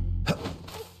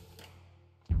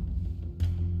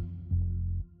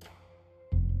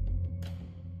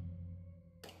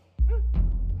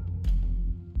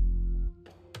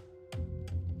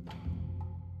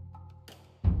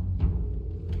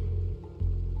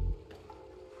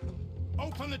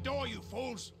 Open the door, you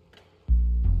fools!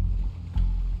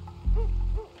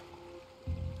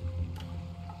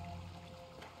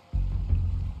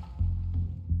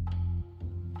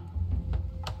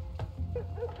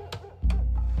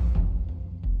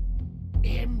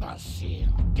 seal.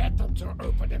 Get them to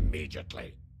open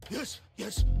immediately. Yes,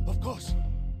 yes, of course.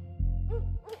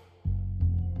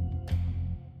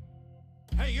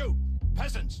 Hey, you!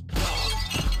 Peasants!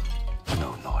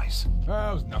 No noise.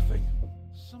 How's nothing?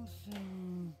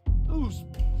 Something... Whose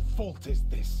fault is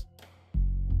this?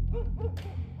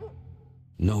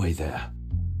 No way there.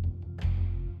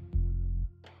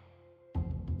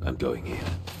 I'm going in.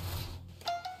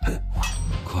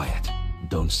 Quiet.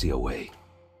 Don't see a way.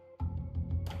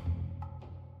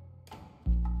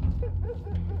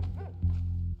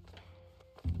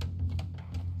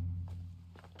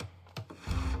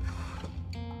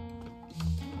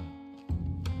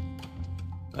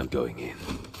 I'm going in.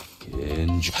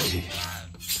 Enjoy.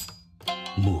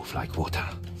 Move like water.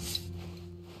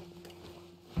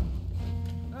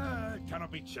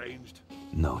 Cannot be changed.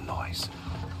 No noise.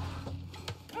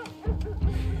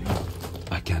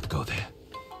 I can't go there.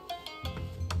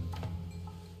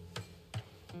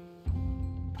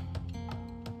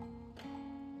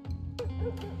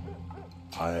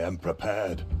 I am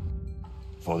prepared.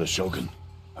 For the Shogun,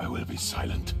 I will be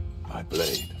silent. My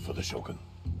blade for the Shogun.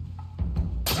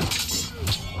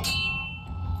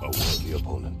 A worthy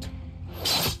opponent.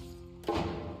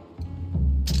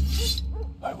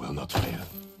 I will not fail.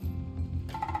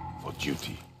 For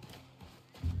duty.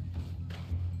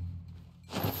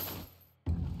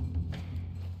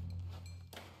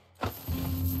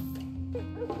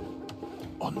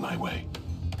 On my way.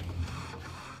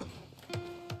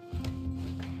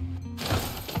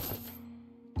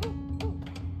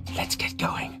 Let's get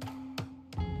going.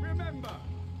 Remember,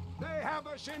 they have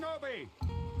a shinobi.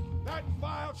 That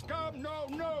vile scum know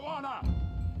no honor.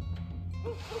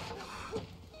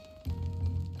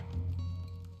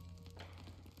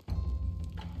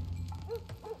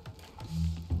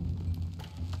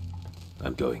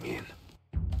 I'm going in.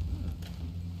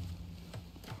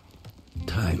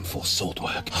 Time for sword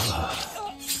work.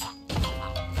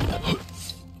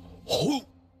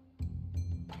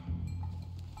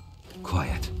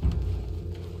 Quiet.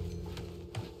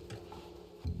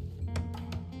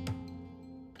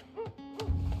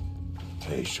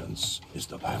 Patience is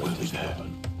the path to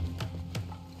heaven.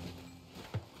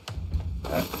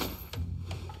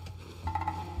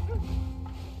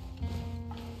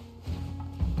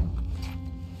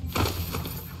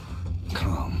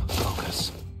 Calm,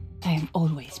 focus. I am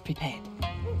always prepared.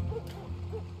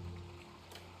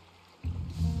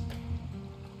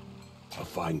 A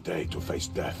fine day to face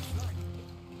death.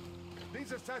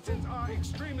 These assassins are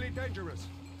extremely dangerous.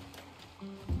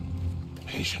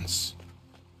 Patience.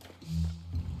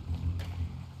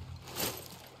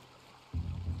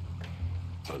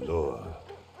 Allure.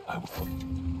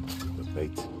 The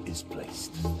bait is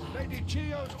placed. Lady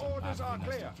Chiyo's orders are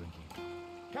clear.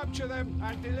 Capture them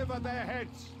and deliver their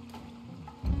heads.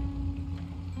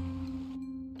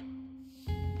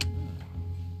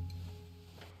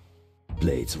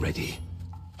 Blades ready.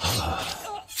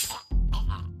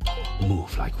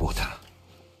 Move like water.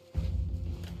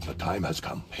 The time has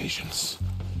come. Patience.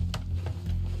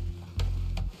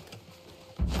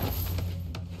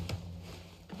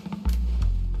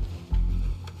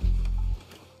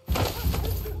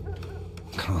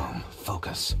 Calm,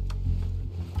 focus.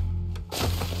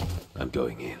 I'm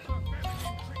going in.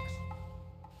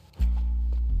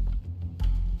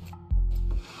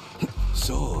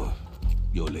 So,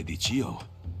 your Lady Chiyo,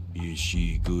 is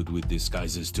she good with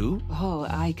disguises too? Oh,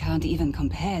 I can't even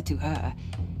compare to her.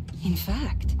 In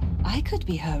fact, I could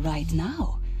be her right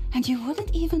now, and you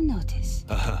wouldn't even notice.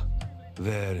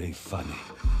 Very funny.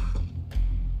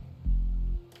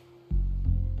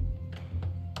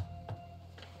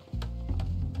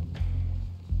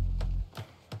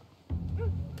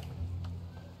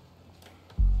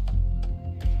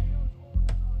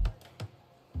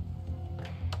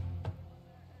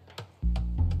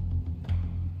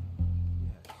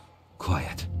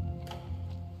 Quiet.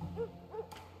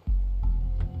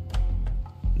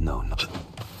 No, no.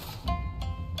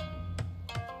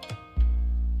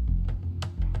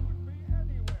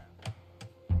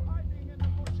 Hiding in the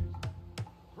bushes.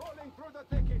 Crawling through the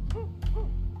thicket.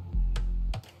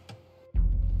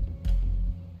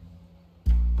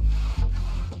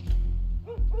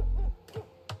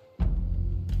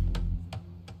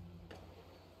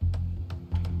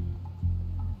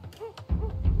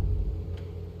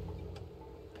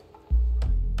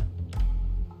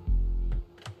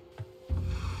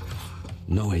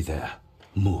 No way there.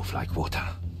 Move like water.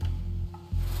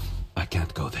 I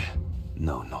can't go there.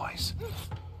 No noise.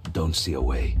 Don't see a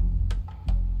way.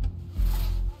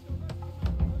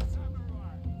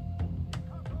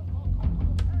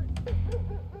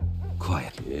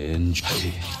 Quiet.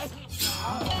 Enjoy.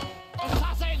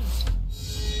 Assassins!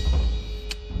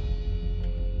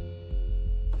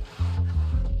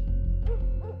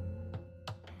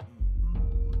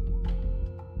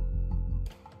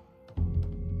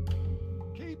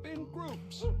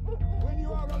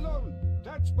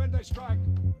 Watch when they strike.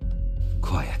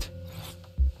 Quiet.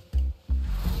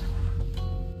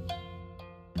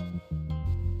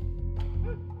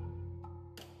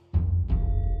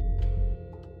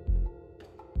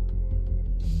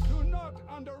 Do not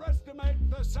underestimate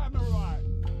the samurai.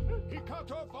 He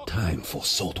cut off our... Time for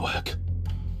sword work.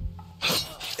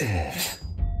 We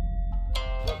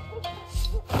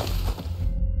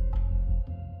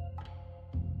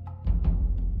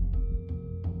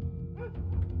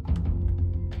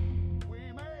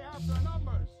may have the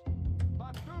numbers,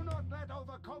 but do not let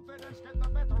overconfidence get the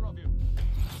better of you.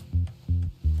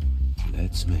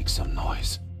 Let's make some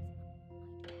noise.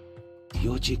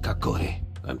 Yoji Kakore.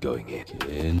 I'm going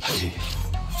in.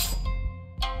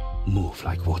 Move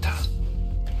like water.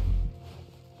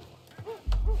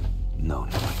 No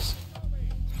noise.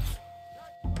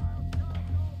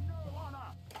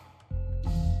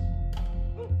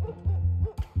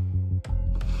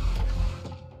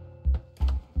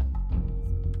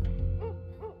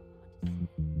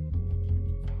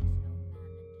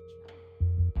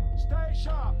 Stay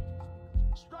sharp.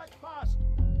 Strike fast.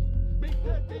 Meet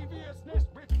their deviousness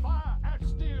with fire and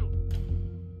steel.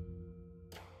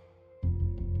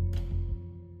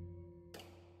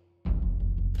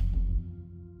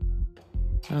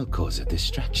 I'll cause a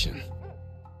distraction.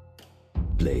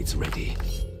 Blades ready.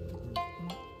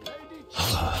 Lady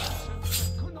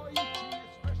Kunoichi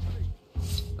especially.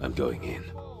 I'm going in.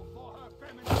 Fall for her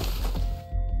feminine.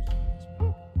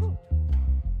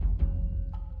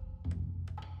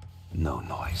 No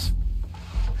noise.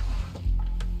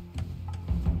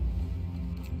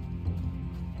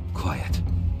 Quiet.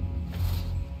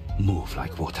 Move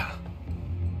like water.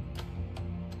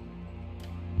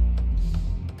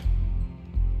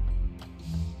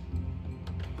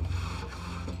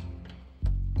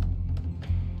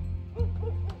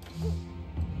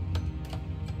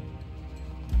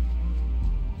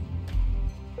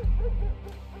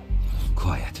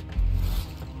 Quiet.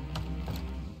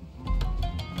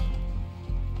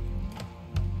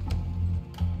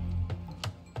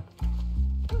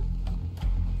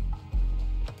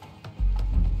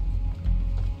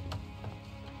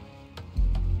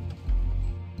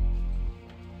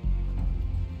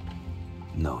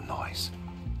 No noise.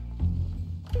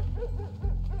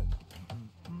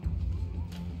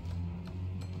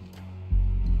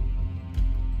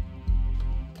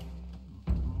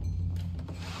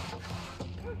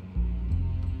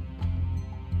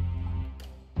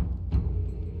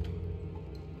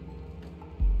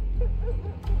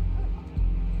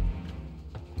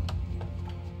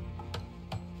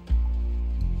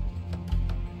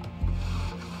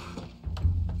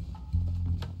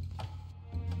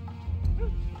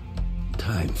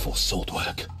 Time for sword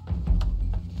work.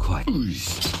 Quiet.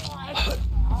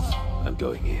 I'm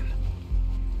going in.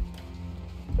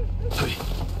 Hey.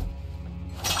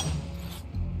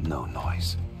 No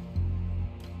noise.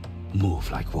 Move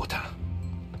like water.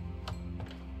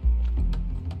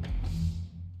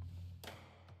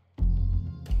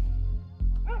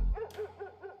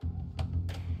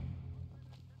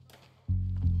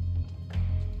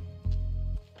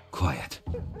 Quiet.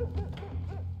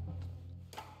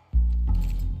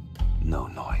 No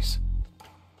noise.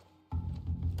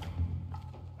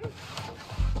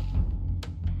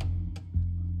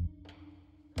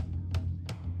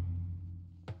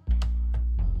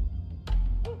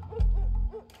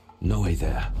 No way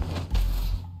there.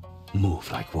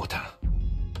 Move like water.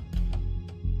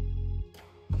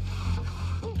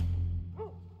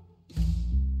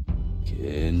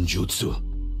 Genjutsu.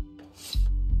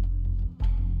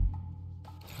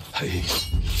 Hey.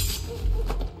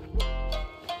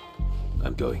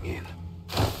 I'm going in.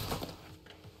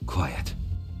 Quiet.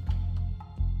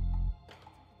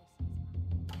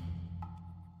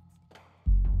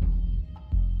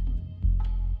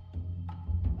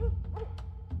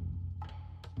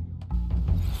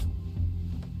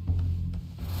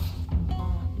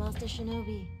 Master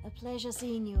Shinobi, a pleasure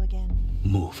seeing you again.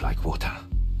 Move like water.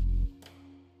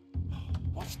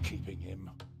 What's keeping him?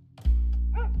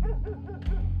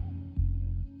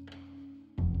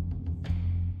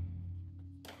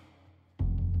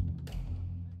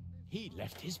 He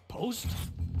left his post?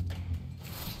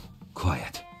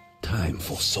 Quiet. Time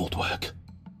for sword work.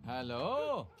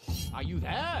 Hello? Are you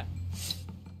there?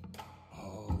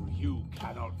 Oh, you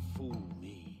cannot fool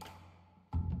me.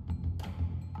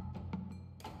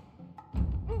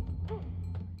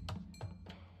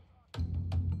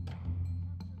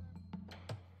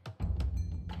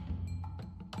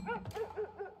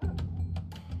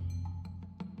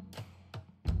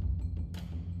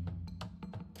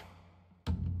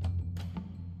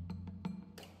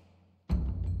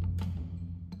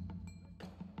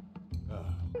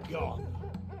 gone.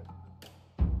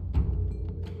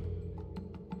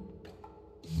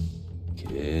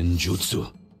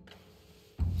 Genjutsu.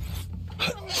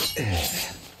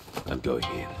 I'm going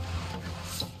in.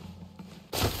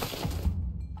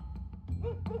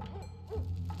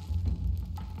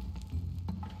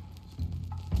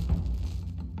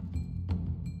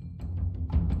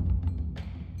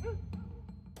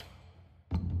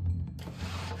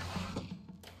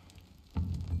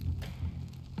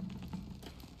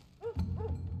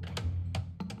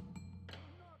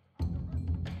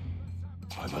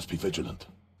 I must be vigilant.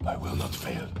 I will not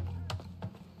fail.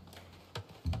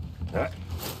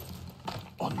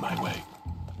 On my way.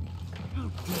 How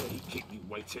dare he keep me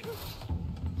waiting?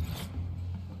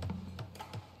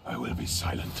 I will be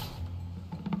silent.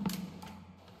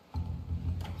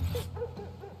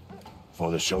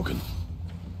 For the Shogun.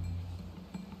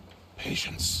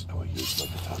 Patience. I will use my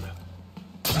katana.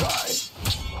 Die!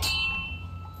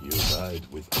 You died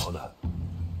with honor.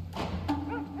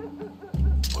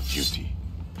 For duty.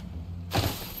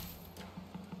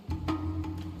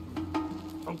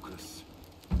 Focus.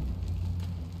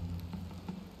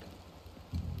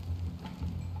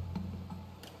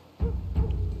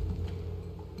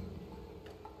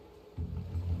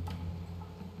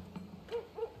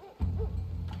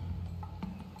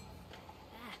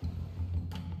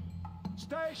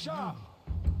 Stay sharp.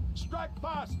 Strike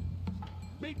fast.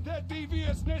 Meet their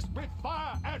deviousness with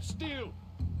fire and steel.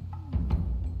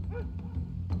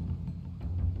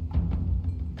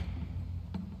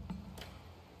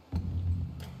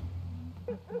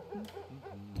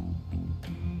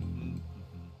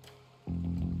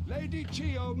 Lady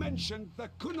Chio mentioned the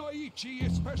kunoichi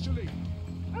especially.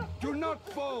 Do not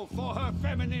fall for her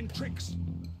feminine tricks.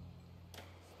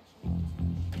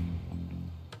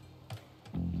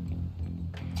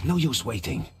 No use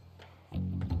waiting.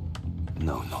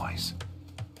 No noise.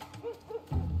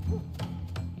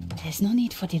 There's no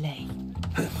need for delay.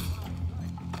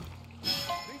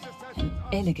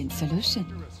 Elegant solution.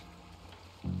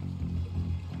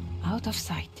 Out of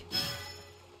sight.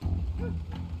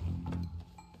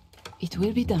 It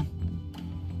will be done.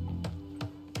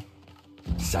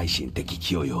 Saishin teki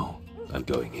kyoyo. I'm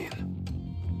going in.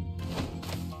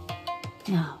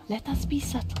 Now, let us be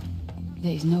subtle.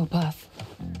 There is no path.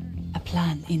 A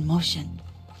plan in motion.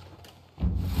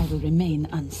 I will remain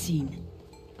unseen.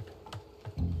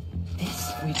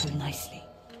 This will do nicely.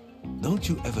 Don't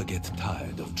you ever get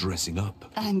tired of dressing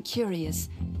up? I'm curious.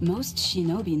 Most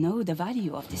shinobi know the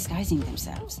value of disguising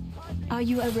themselves. Are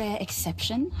you a rare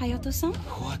exception, Hayato-san?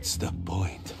 What's the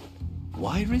point?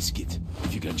 Why risk it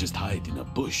if you can just hide in a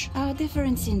bush? Our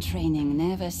difference in training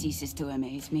never ceases to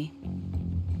amaze me.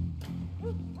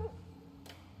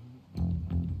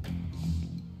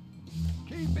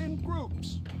 Keep in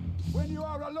groups. When you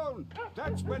are alone,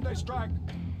 that's when they strike.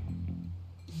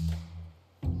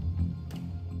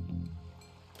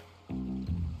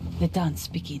 The dance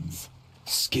begins.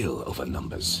 Skill over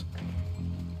numbers.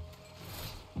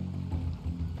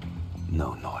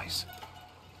 No noise.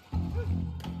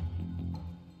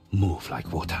 Move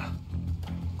like water.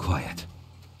 Quiet.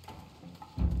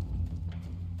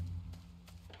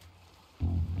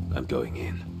 I'm going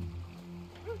in.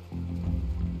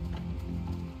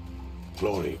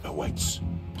 Glory awaits.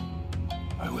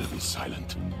 I will be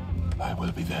silent. I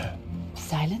will be there.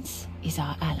 Silence is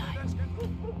our ally.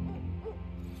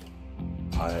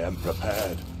 I am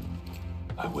prepared.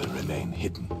 I will remain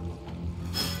hidden.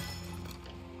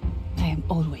 I am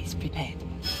always prepared.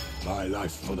 My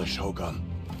life for the Shogun.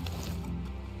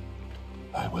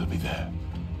 I will be there.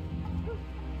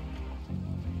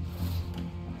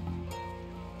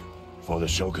 For the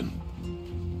Shogun.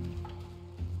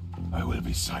 I will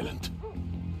be silent.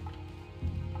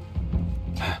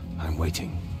 I'm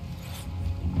waiting.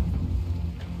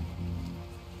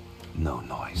 No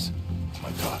noise.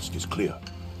 My task is clear.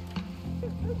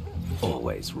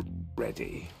 Always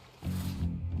ready.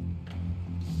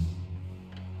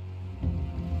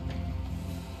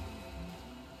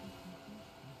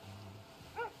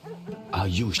 Are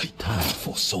usually time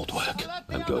for sword work.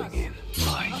 I'm going in.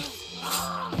 Mine.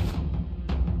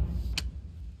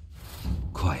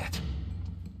 Quiet.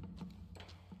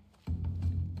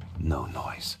 No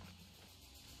noise.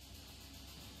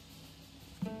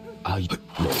 Are you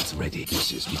blades ready?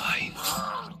 This is mine.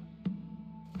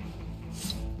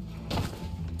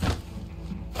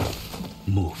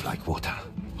 Move like water.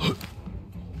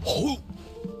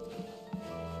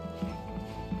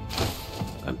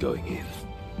 I'm going in.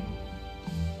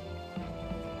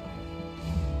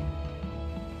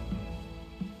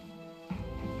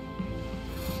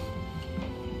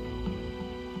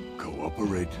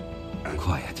 Cooperate and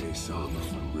Quiet. Kage-sama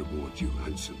will reward you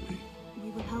handsomely. We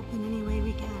will help in any way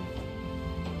we can.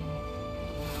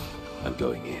 I'm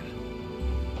going in.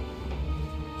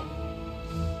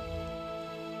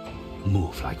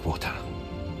 Move like water.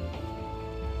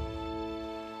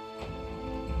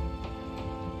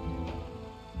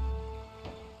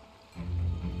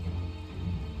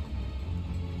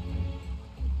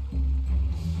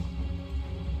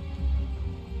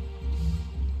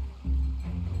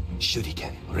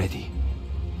 Shuriken ready.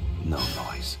 No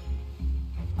noise.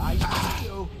 I see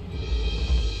you.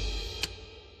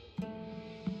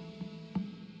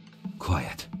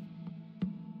 Quiet.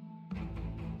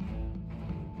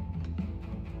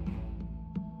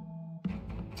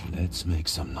 Let's make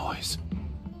some noise.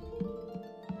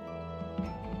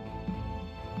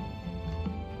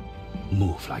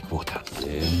 Move like water.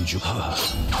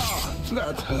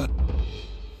 That hurt.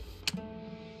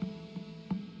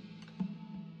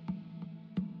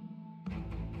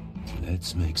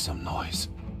 Let's make some noise.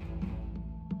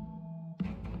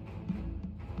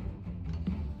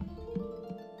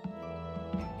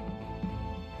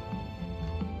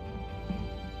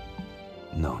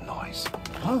 No noise.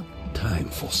 Huh? Time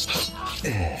for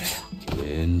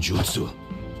Genjutsu.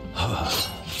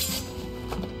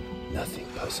 Nothing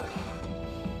personal.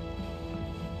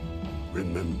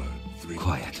 Remember, 3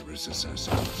 Quiet. dangerous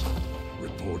assassins.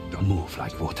 Report done. Move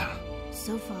like water.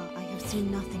 So far, I have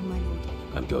seen nothing, my lord.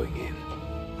 I'm going in.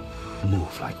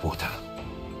 Move like water.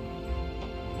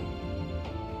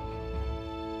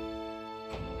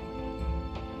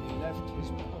 He left his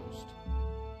post.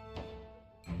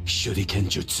 Shuriken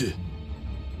Jutsu.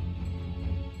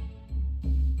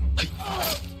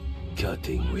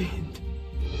 Cutting wind.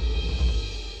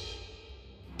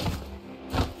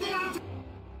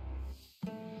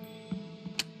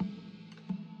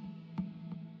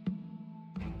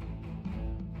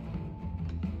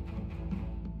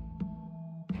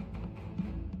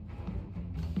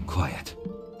 Quiet.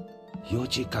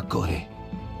 Yoji Kakore.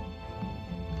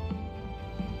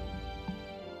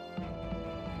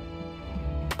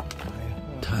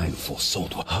 Time for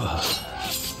sword work.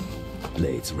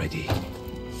 Blades ready.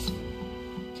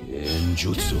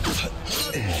 Genjutsu.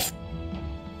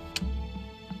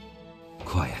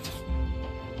 Quiet.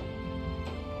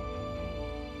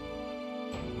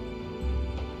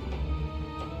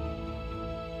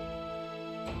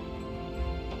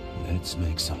 Let's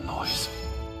make some noise.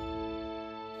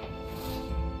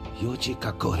 Yoji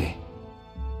Kakore.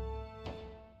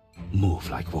 Move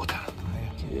like water.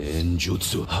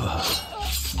 Genjutsu.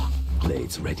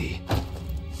 Blades ready.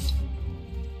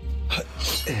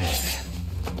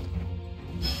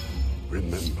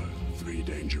 Remember, 3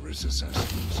 dangerous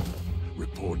assassins.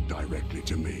 Report directly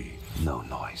to me. No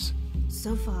noise.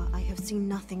 So far, I have seen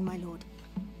nothing, my lord.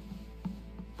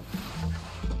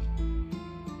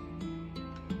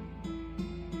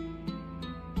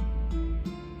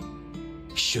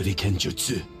 Shuriken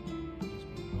Jutsu. It's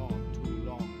been gone too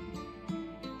long.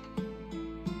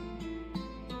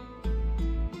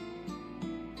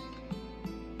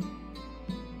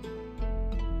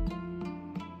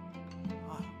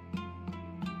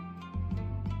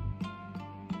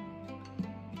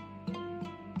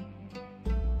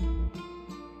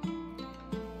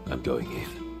 I'm going in.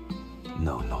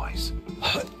 No noise.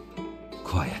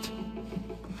 Quiet.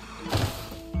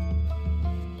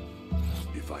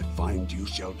 If I find you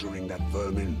sheltering that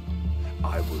vermin,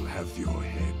 I will have your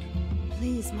head.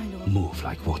 Please, my lord. Move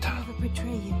like water. Never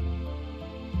betray you.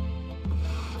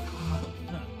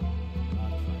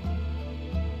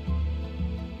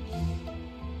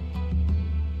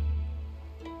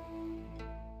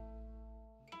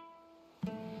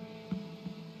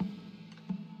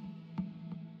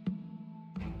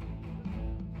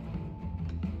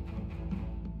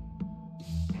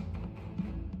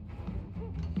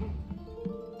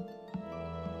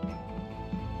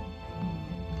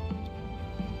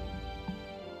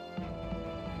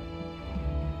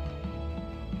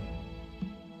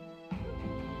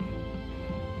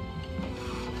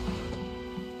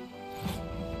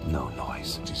 No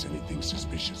noise. Is anything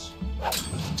suspicious?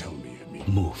 Must tell me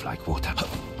immediately. Move like water.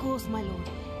 Of course, my lord.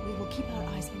 We will keep our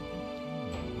eyes open.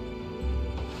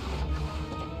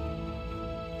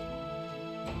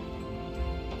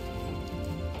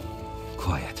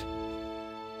 Quiet.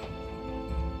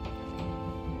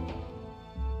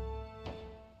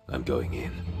 I'm going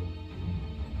in.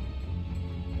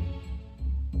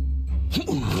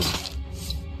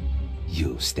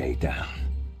 You stay down.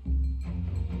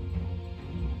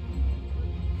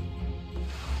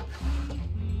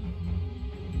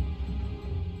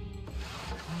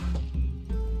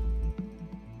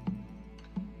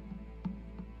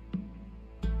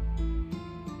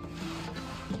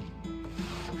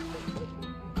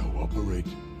 Cooperate,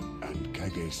 and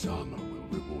Kage-sama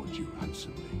will reward you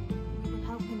handsomely. We will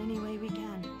help in any way we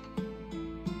can.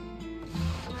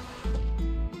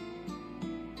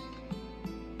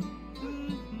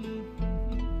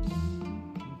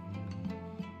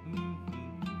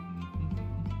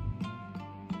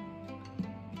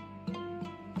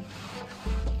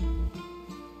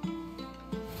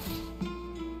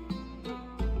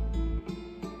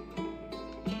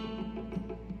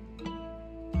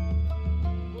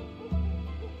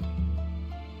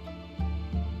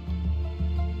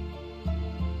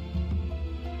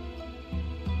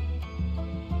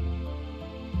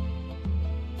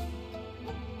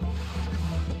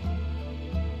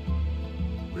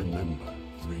 Remember,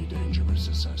 3 dangerous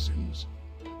assassins.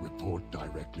 Report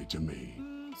directly to me.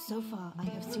 So far, I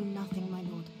have seen nothing, my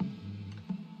lord.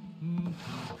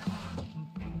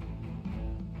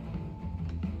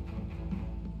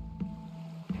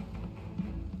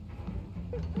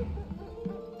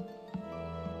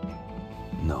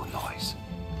 No noise.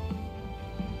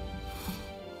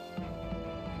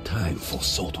 Time for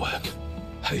sword work.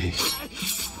 Hey.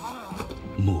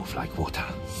 Move like water.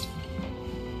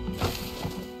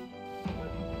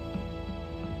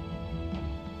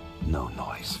 No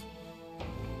noise.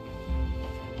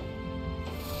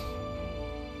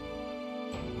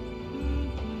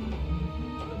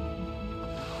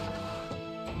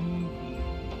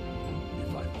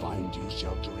 If I find you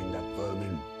sheltering that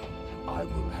vermin, I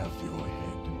will have your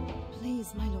head.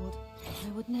 Please, my lord.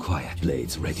 I would never... Quiet,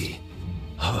 blades ready.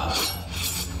 I'm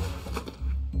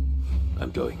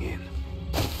going in.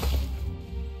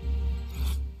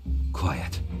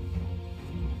 Quiet.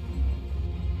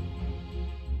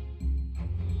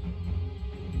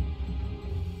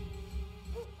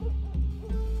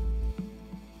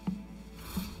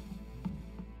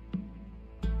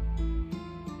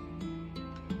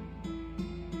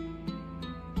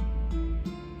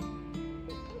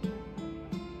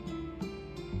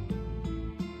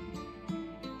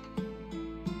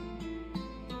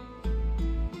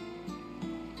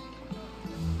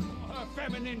 Her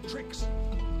feminine tricks.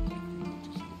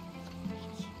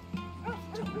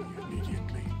 Tell me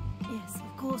immediately. Yes,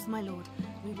 of course, my lord.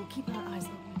 We will keep our eyes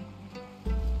open.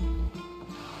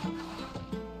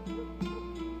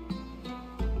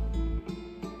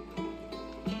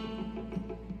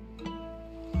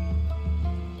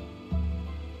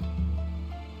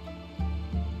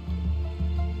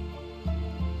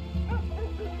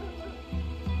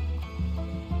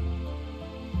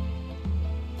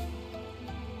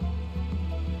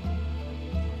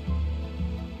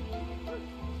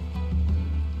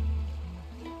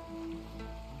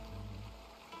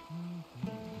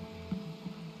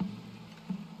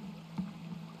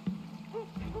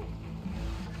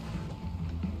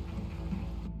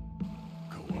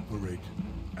 Cooperate,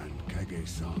 and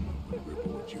Kage-sama will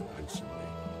reward you handsomely.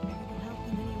 We will help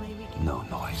in any way we can. No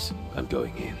noise. I'm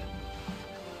going in.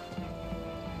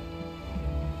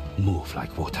 Move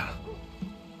like water.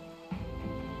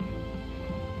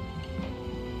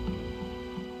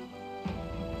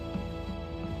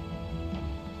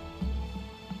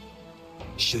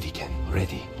 Shuriken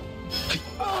ready.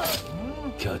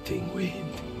 Cutting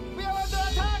wind. We are under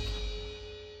attack!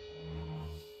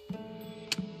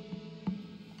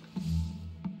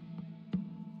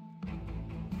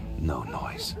 No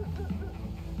noise.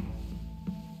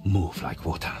 Move like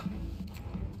water.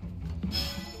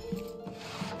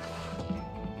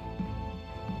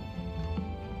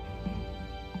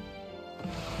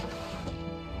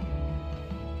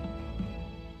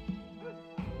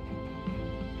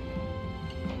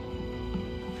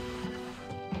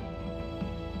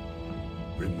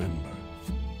 Remember,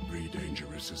 3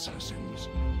 dangerous assassins.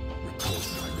 Report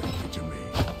directly to me.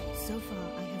 So far,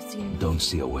 I have seen nothing. Don't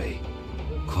see a way.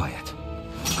 Quiet.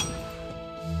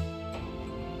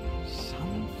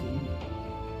 Something.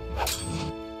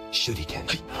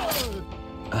 Shuriken.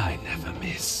 I never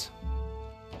miss.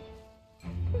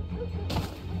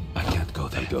 I can't go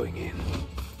there. I'm going in.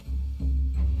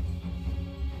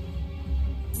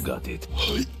 Got it.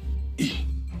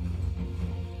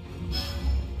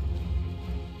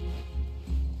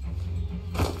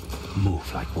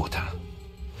 Move like water.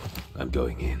 I'm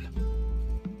going in.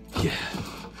 Yeah.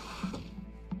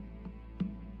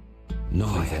 No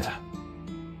idea.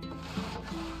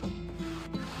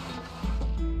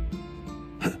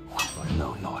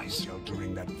 No noise.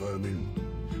 Sheltering that vermin,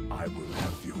 I will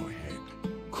have your head.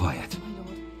 Quiet. My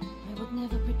lord, I would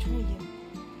never betray you.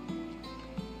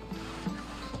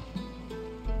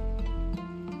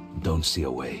 Don't see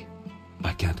a way.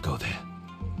 I can't go there.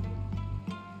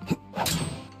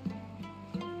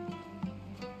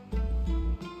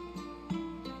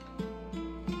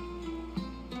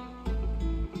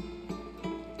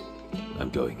 I'm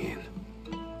going in.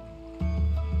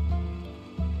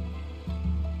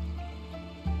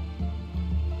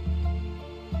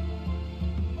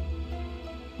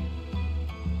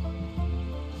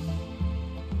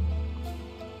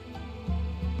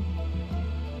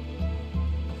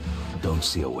 Don't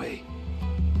see a way.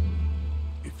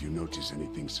 If you notice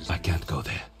anything suspicious, I can't go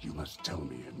there. you must tell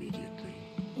me immediately.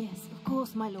 Yes, of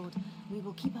course, my lord. We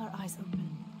will keep our eyes open.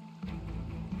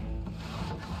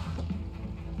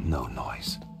 No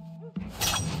noise.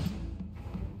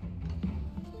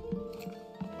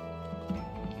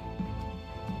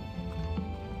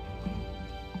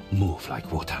 Move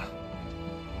like water.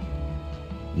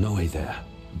 No way there.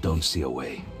 Don't see a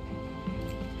way.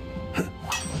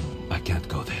 I can't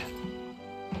go there.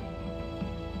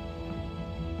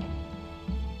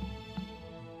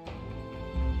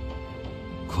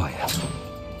 Quiet.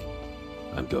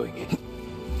 I'm going in.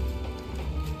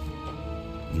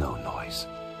 No noise.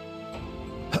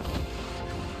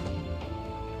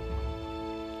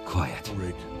 Quiet.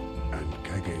 Great. And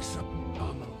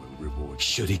Kage-sama will reward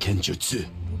you. Shuriken Jutsu.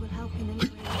 We will help in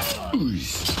any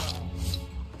way.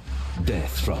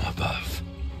 Death from above.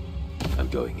 I'm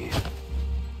going in.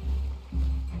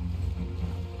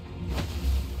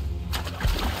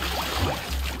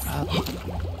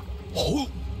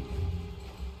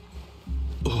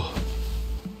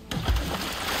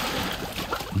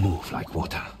 Move like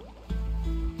water.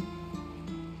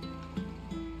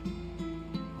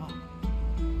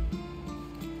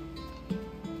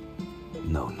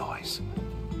 No noise.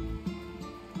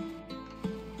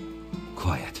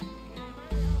 Quiet.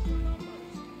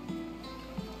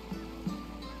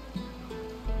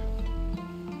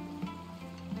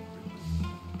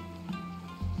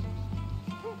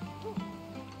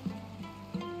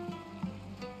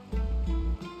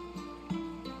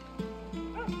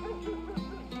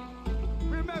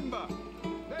 Remember,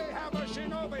 they have a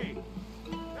shinobi.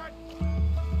 That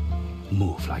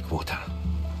Move like water.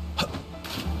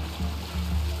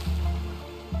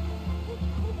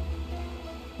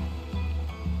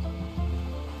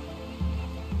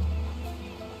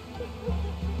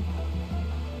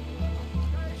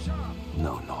 stay sharp.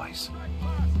 No noise. Strike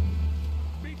fast.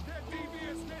 Beat their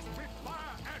deviousness with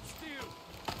fire and steel.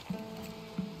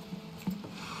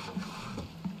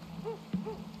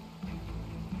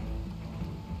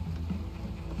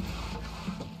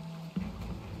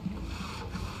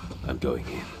 I'm going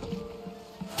in.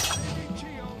 Lady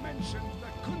Chiyo mentioned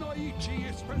that Kunoichi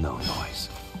is No noise.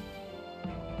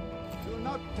 Do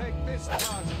not take this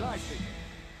task lightly.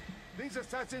 These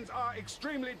assassins are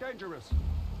extremely dangerous.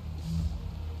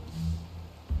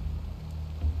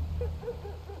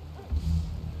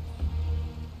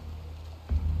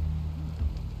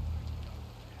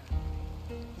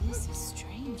 This is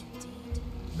strange indeed.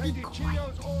 Lady quiet.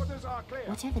 Chiyo's orders are clear.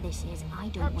 Whatever this is, I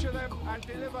don't want Capture to be them caught and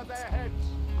in deliver the their midst. heads.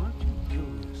 Aren't you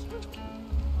curious?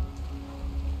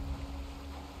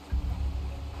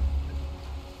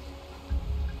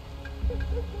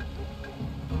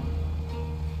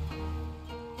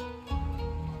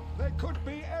 They could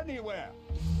be anywhere.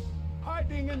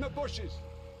 Hiding in the bushes.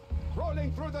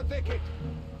 Crawling through the thicket.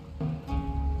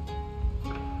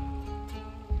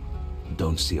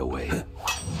 Don't see a way.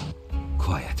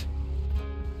 Quiet.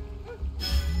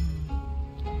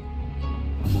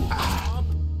 Move.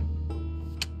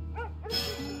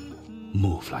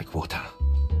 Move like water.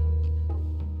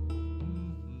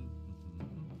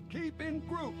 Keep in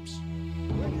groups.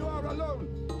 When you are alone,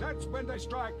 that's when they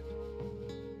strike.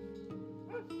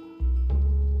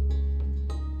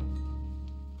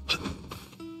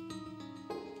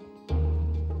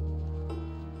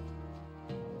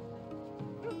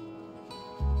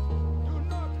 Do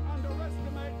not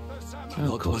underestimate the samurai.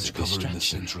 Not much cover in the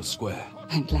central square.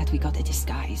 I'm glad we got a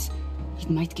disguise. It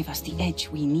might give us the edge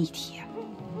we need here.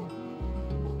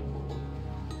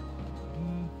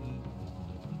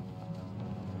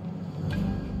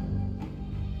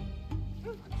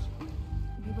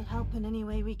 We will help in any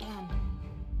way we can.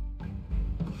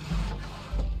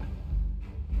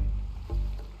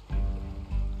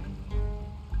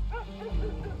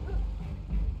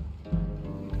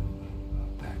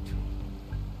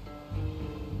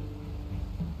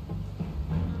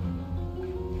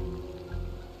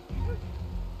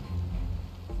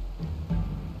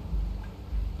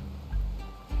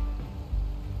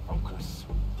 Focus.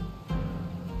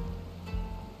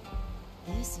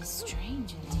 This is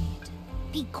strange indeed.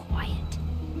 Be quiet.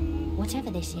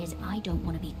 Whatever this is, I don't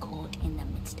want to be caught in the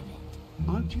midst of it.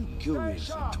 Aren't you curious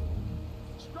at all?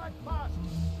 Strike fast.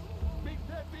 Meet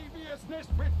their deviousness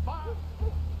with fire.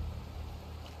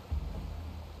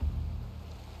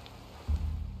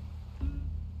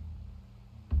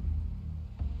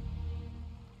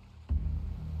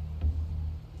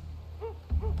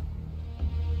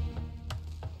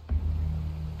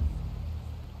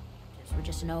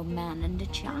 Just an old man and a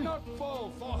Do child. not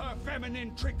fall for her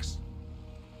feminine tricks.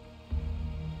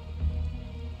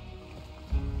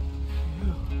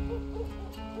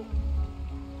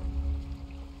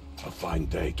 A fine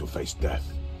day to face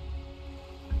death.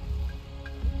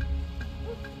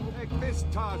 Take this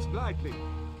task lightly.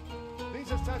 These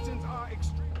assassins are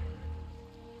extreme.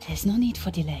 There's no need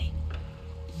for delay.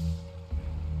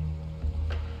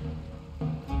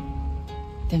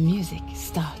 The music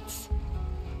starts.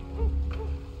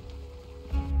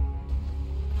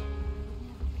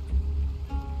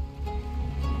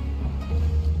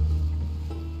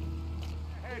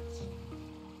 Heads.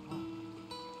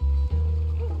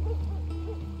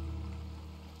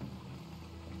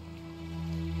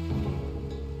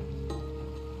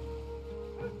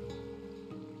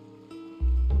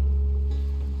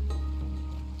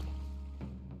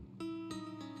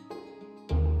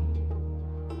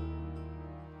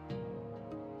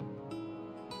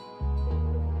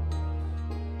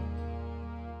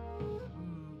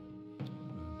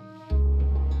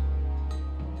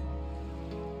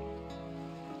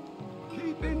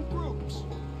 Keep in groups.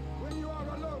 When you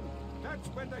are alone, that's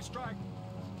when they strike.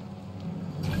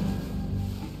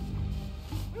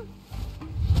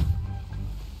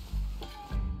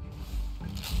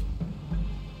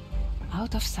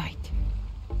 Out of sight.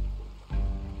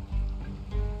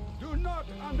 Do not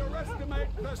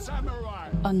underestimate the samurai.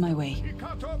 On my way. He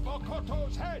cut off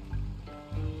Okoto's head.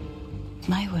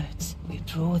 My words will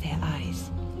draw their eyes.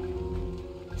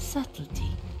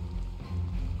 Subtlety.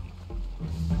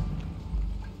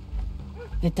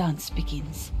 The dance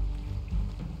begins.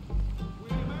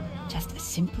 Just a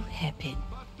simple hairpin.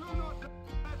 But do not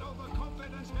let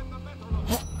overconfidence get the better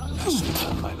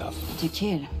of you. My love. To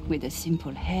kill with a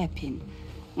simple hairpin.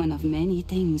 One of many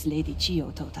things Lady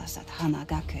Chiyo taught us at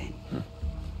Hanagakuen.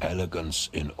 Elegance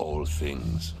in all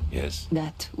things, yes?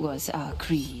 That was our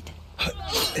creed.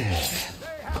 They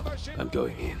have a ship. I'm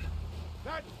going in.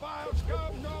 That vile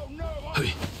scum know no one.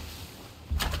 Hey.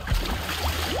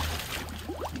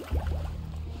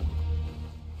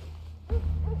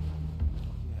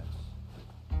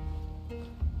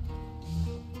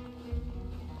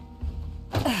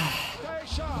 Stay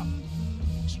sharp.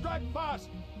 Strike fast.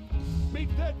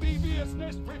 Meet their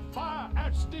deviousness with fire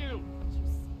and steel.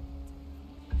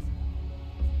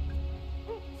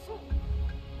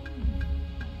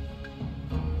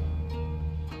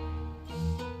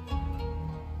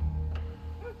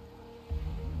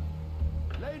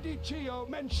 Lady Chiyo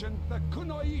mentioned the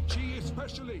kunoichi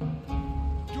especially.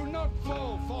 Do not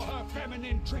fall for her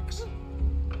feminine tricks.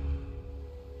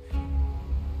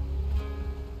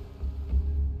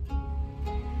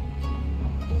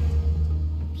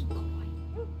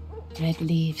 Red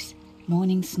leaves,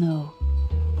 morning snow.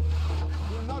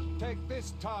 Do not take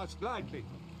this task lightly.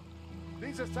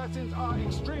 These assassins are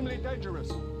extremely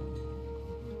dangerous.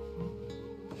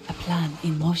 A plan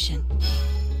in motion.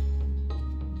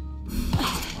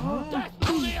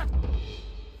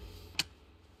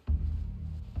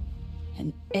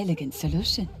 An elegant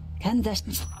solution. Can that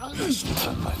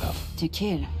My love. to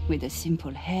kill with a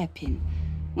simple hairpin.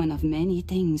 One of many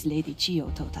things Lady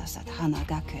Chiyo taught us at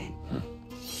Hanagakuen.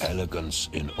 Elegance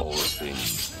in all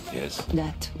things, yes?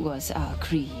 That was our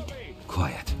creed.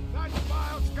 Quiet. That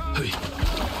vile scum. Hey.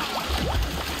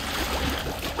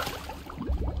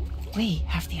 We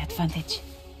have the advantage.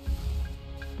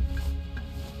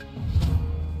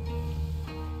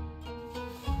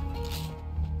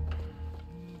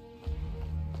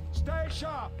 Stay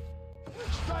sharp.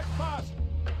 Strike fast.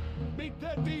 Meet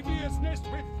their deviousness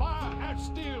with fire and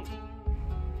steel.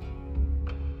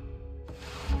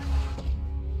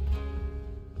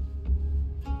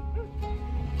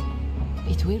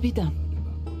 It will be done.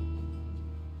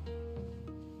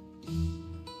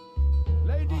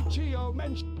 Lady Chiyo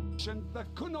mentioned the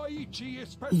kunoichi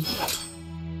especially.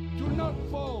 Do not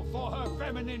fall for her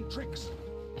feminine tricks.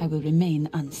 I will remain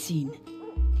unseen.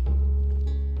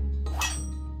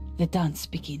 The dance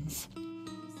begins.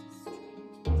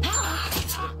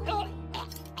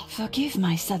 Forgive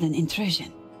my sudden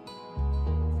intrusion.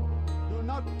 Do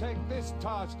not take this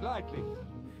task lightly.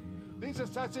 These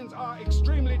assassins are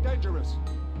extremely dangerous.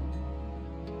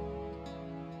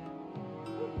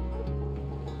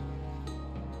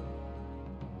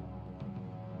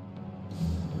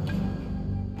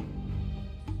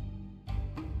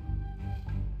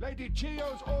 Lady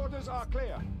Chiyo's orders are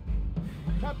clear.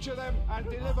 Capture them and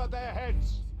deliver their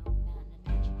heads.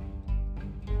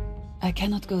 I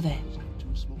cannot go there.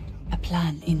 A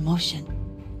plan in motion.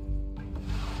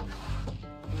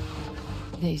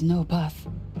 There is no path.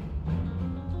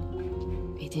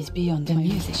 It is beyond the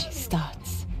music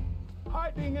starts.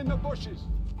 Hiding in the bushes.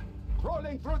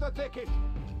 crawling through the thicket.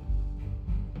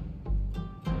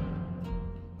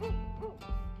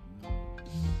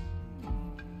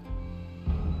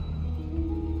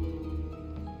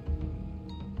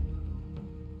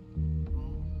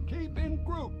 Keep in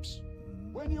groups.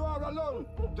 When you are alone,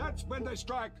 that's when they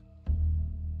strike.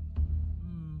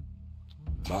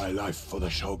 My life for the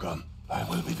Shogun. I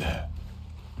will be there.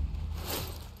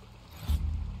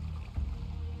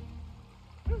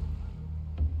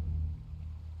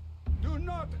 Do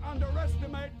not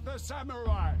underestimate the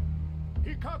samurai.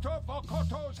 He cut off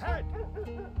Okoto's head.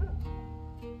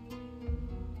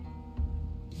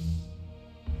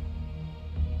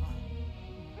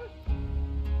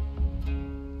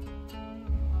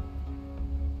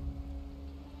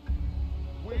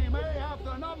 We may have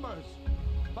the numbers,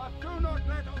 but do not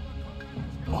let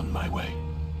On my way.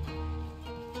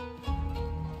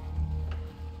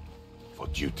 For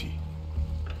duty.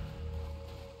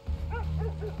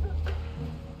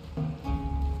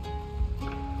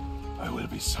 I will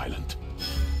be silent.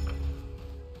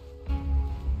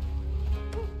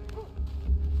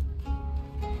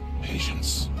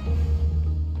 Patience.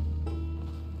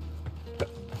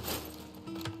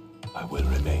 I will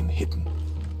remain hidden.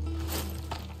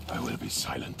 I will be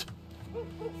silent.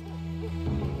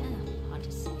 Hard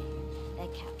to say. Their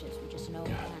captors were just no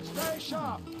Stay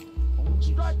sharp!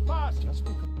 Strike fast!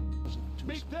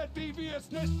 Meet their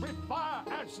deviousness with fire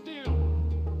and steel!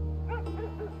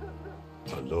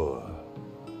 Allure.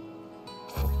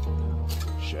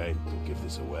 Shame to give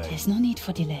this away. There's no need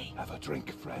for delay. Have a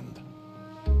drink, friend.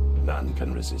 None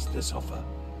can resist this offer.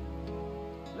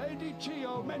 Lady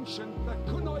Chiyo mentioned that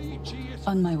Kunoichi is...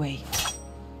 On my way.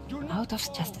 Do not Out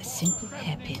of just a simple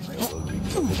hairpin.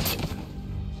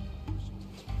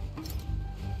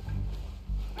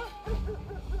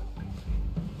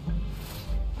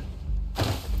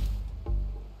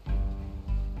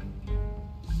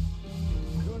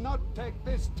 Do not take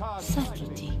this task lightly.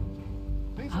 Subtlety.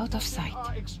 These Out of sight.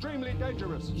 are extremely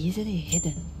dangerous. Easily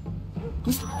hidden.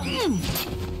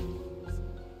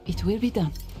 It will be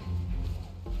done.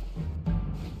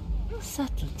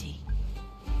 Subtlety.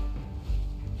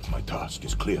 My task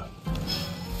is clear.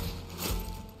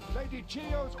 Lady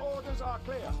Chiyo's orders are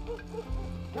clear.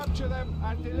 Capture them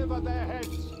and deliver their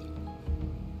heads.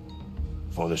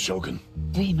 For the Shogun.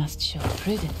 We must show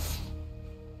prudence.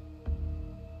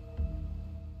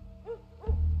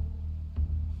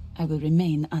 I will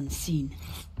remain unseen.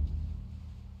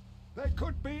 They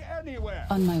could be anywhere.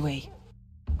 On my way.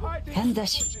 Hiding in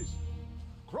Handashi. bushes.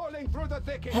 Crawling through the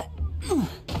thicket.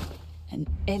 An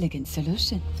elegant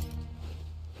solution.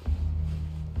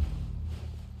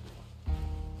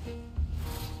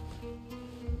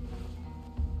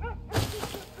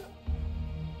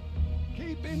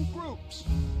 Keep in groups.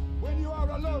 When you are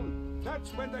alone,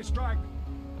 that's when they strike.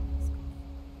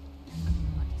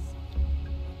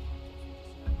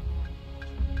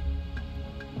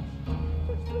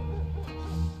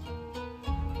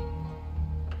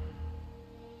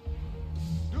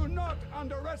 Do not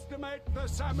underestimate the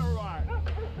samurai.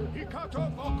 He cut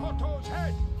off Okoto's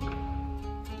head.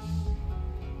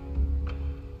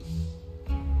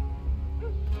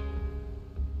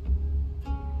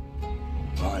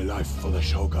 My life for the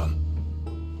Shogun.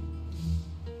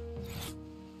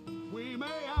 We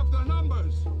may have the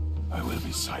numbers. I will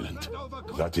be silent.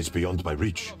 That is beyond my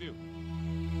reach. Of you.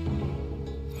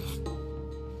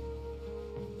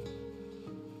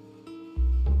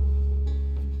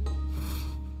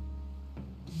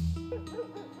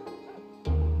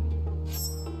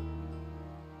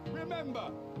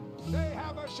 Remember, they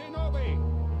have a shinobi.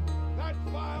 That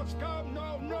vile scum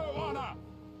know no honor.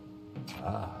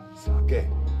 Ah, sake.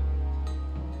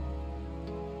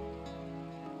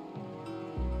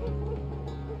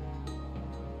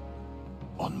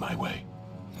 On my way.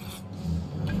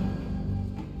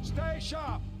 Stay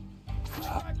sharp.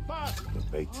 Strike fast. The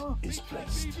bait is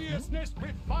placed. Deviousness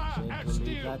with fire and Can't leave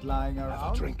steel. that lying Have a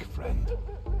around. drink, friend.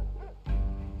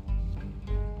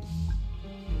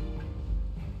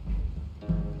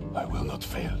 I will not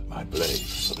fail my blade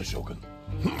for the Shogun.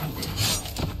 The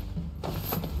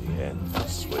end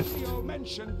is swift. Chiyo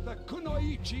mentioned the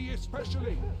Kunoichi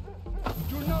especially.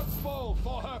 Do not fall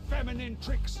for her feminine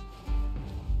tricks.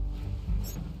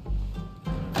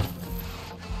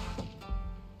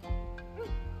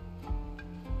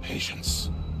 Patience.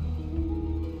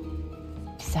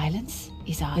 Silence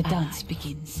is our The dance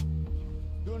begins.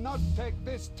 Do not take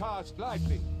this task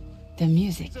lightly. The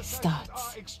music These effects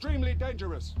starts. are extremely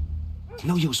dangerous.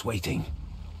 No use waiting.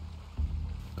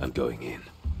 I'm going in.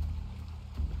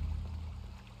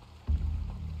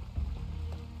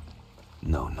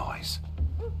 No noise.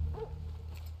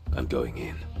 I'm going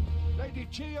in. Lady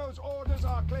Chio's orders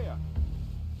are clear.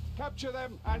 Capture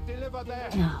them and deliver their...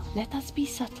 Now, let us be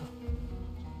subtle.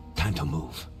 Time to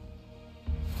move.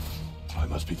 I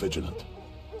must be vigilant.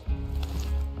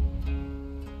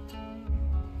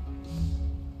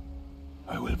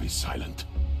 I will be silent.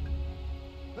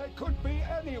 They could be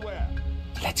anywhere.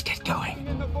 Let's get going.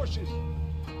 In the bushes.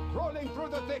 Crawling through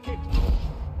the thicket.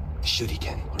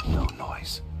 Shuriken or no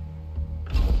noise.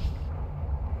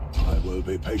 I will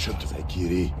be patient,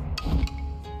 Zekiri.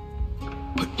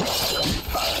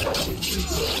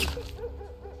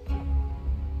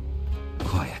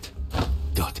 Quiet.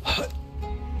 Good.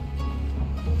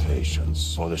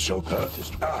 Patience for the Shogun.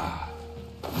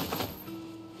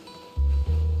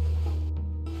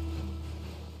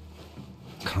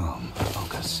 Calm.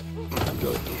 Focus.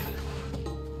 Good.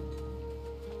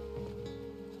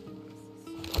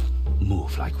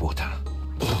 Move like water.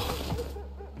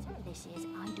 This is,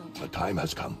 I don't The time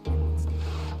has come.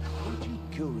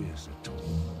 Curious at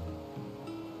all.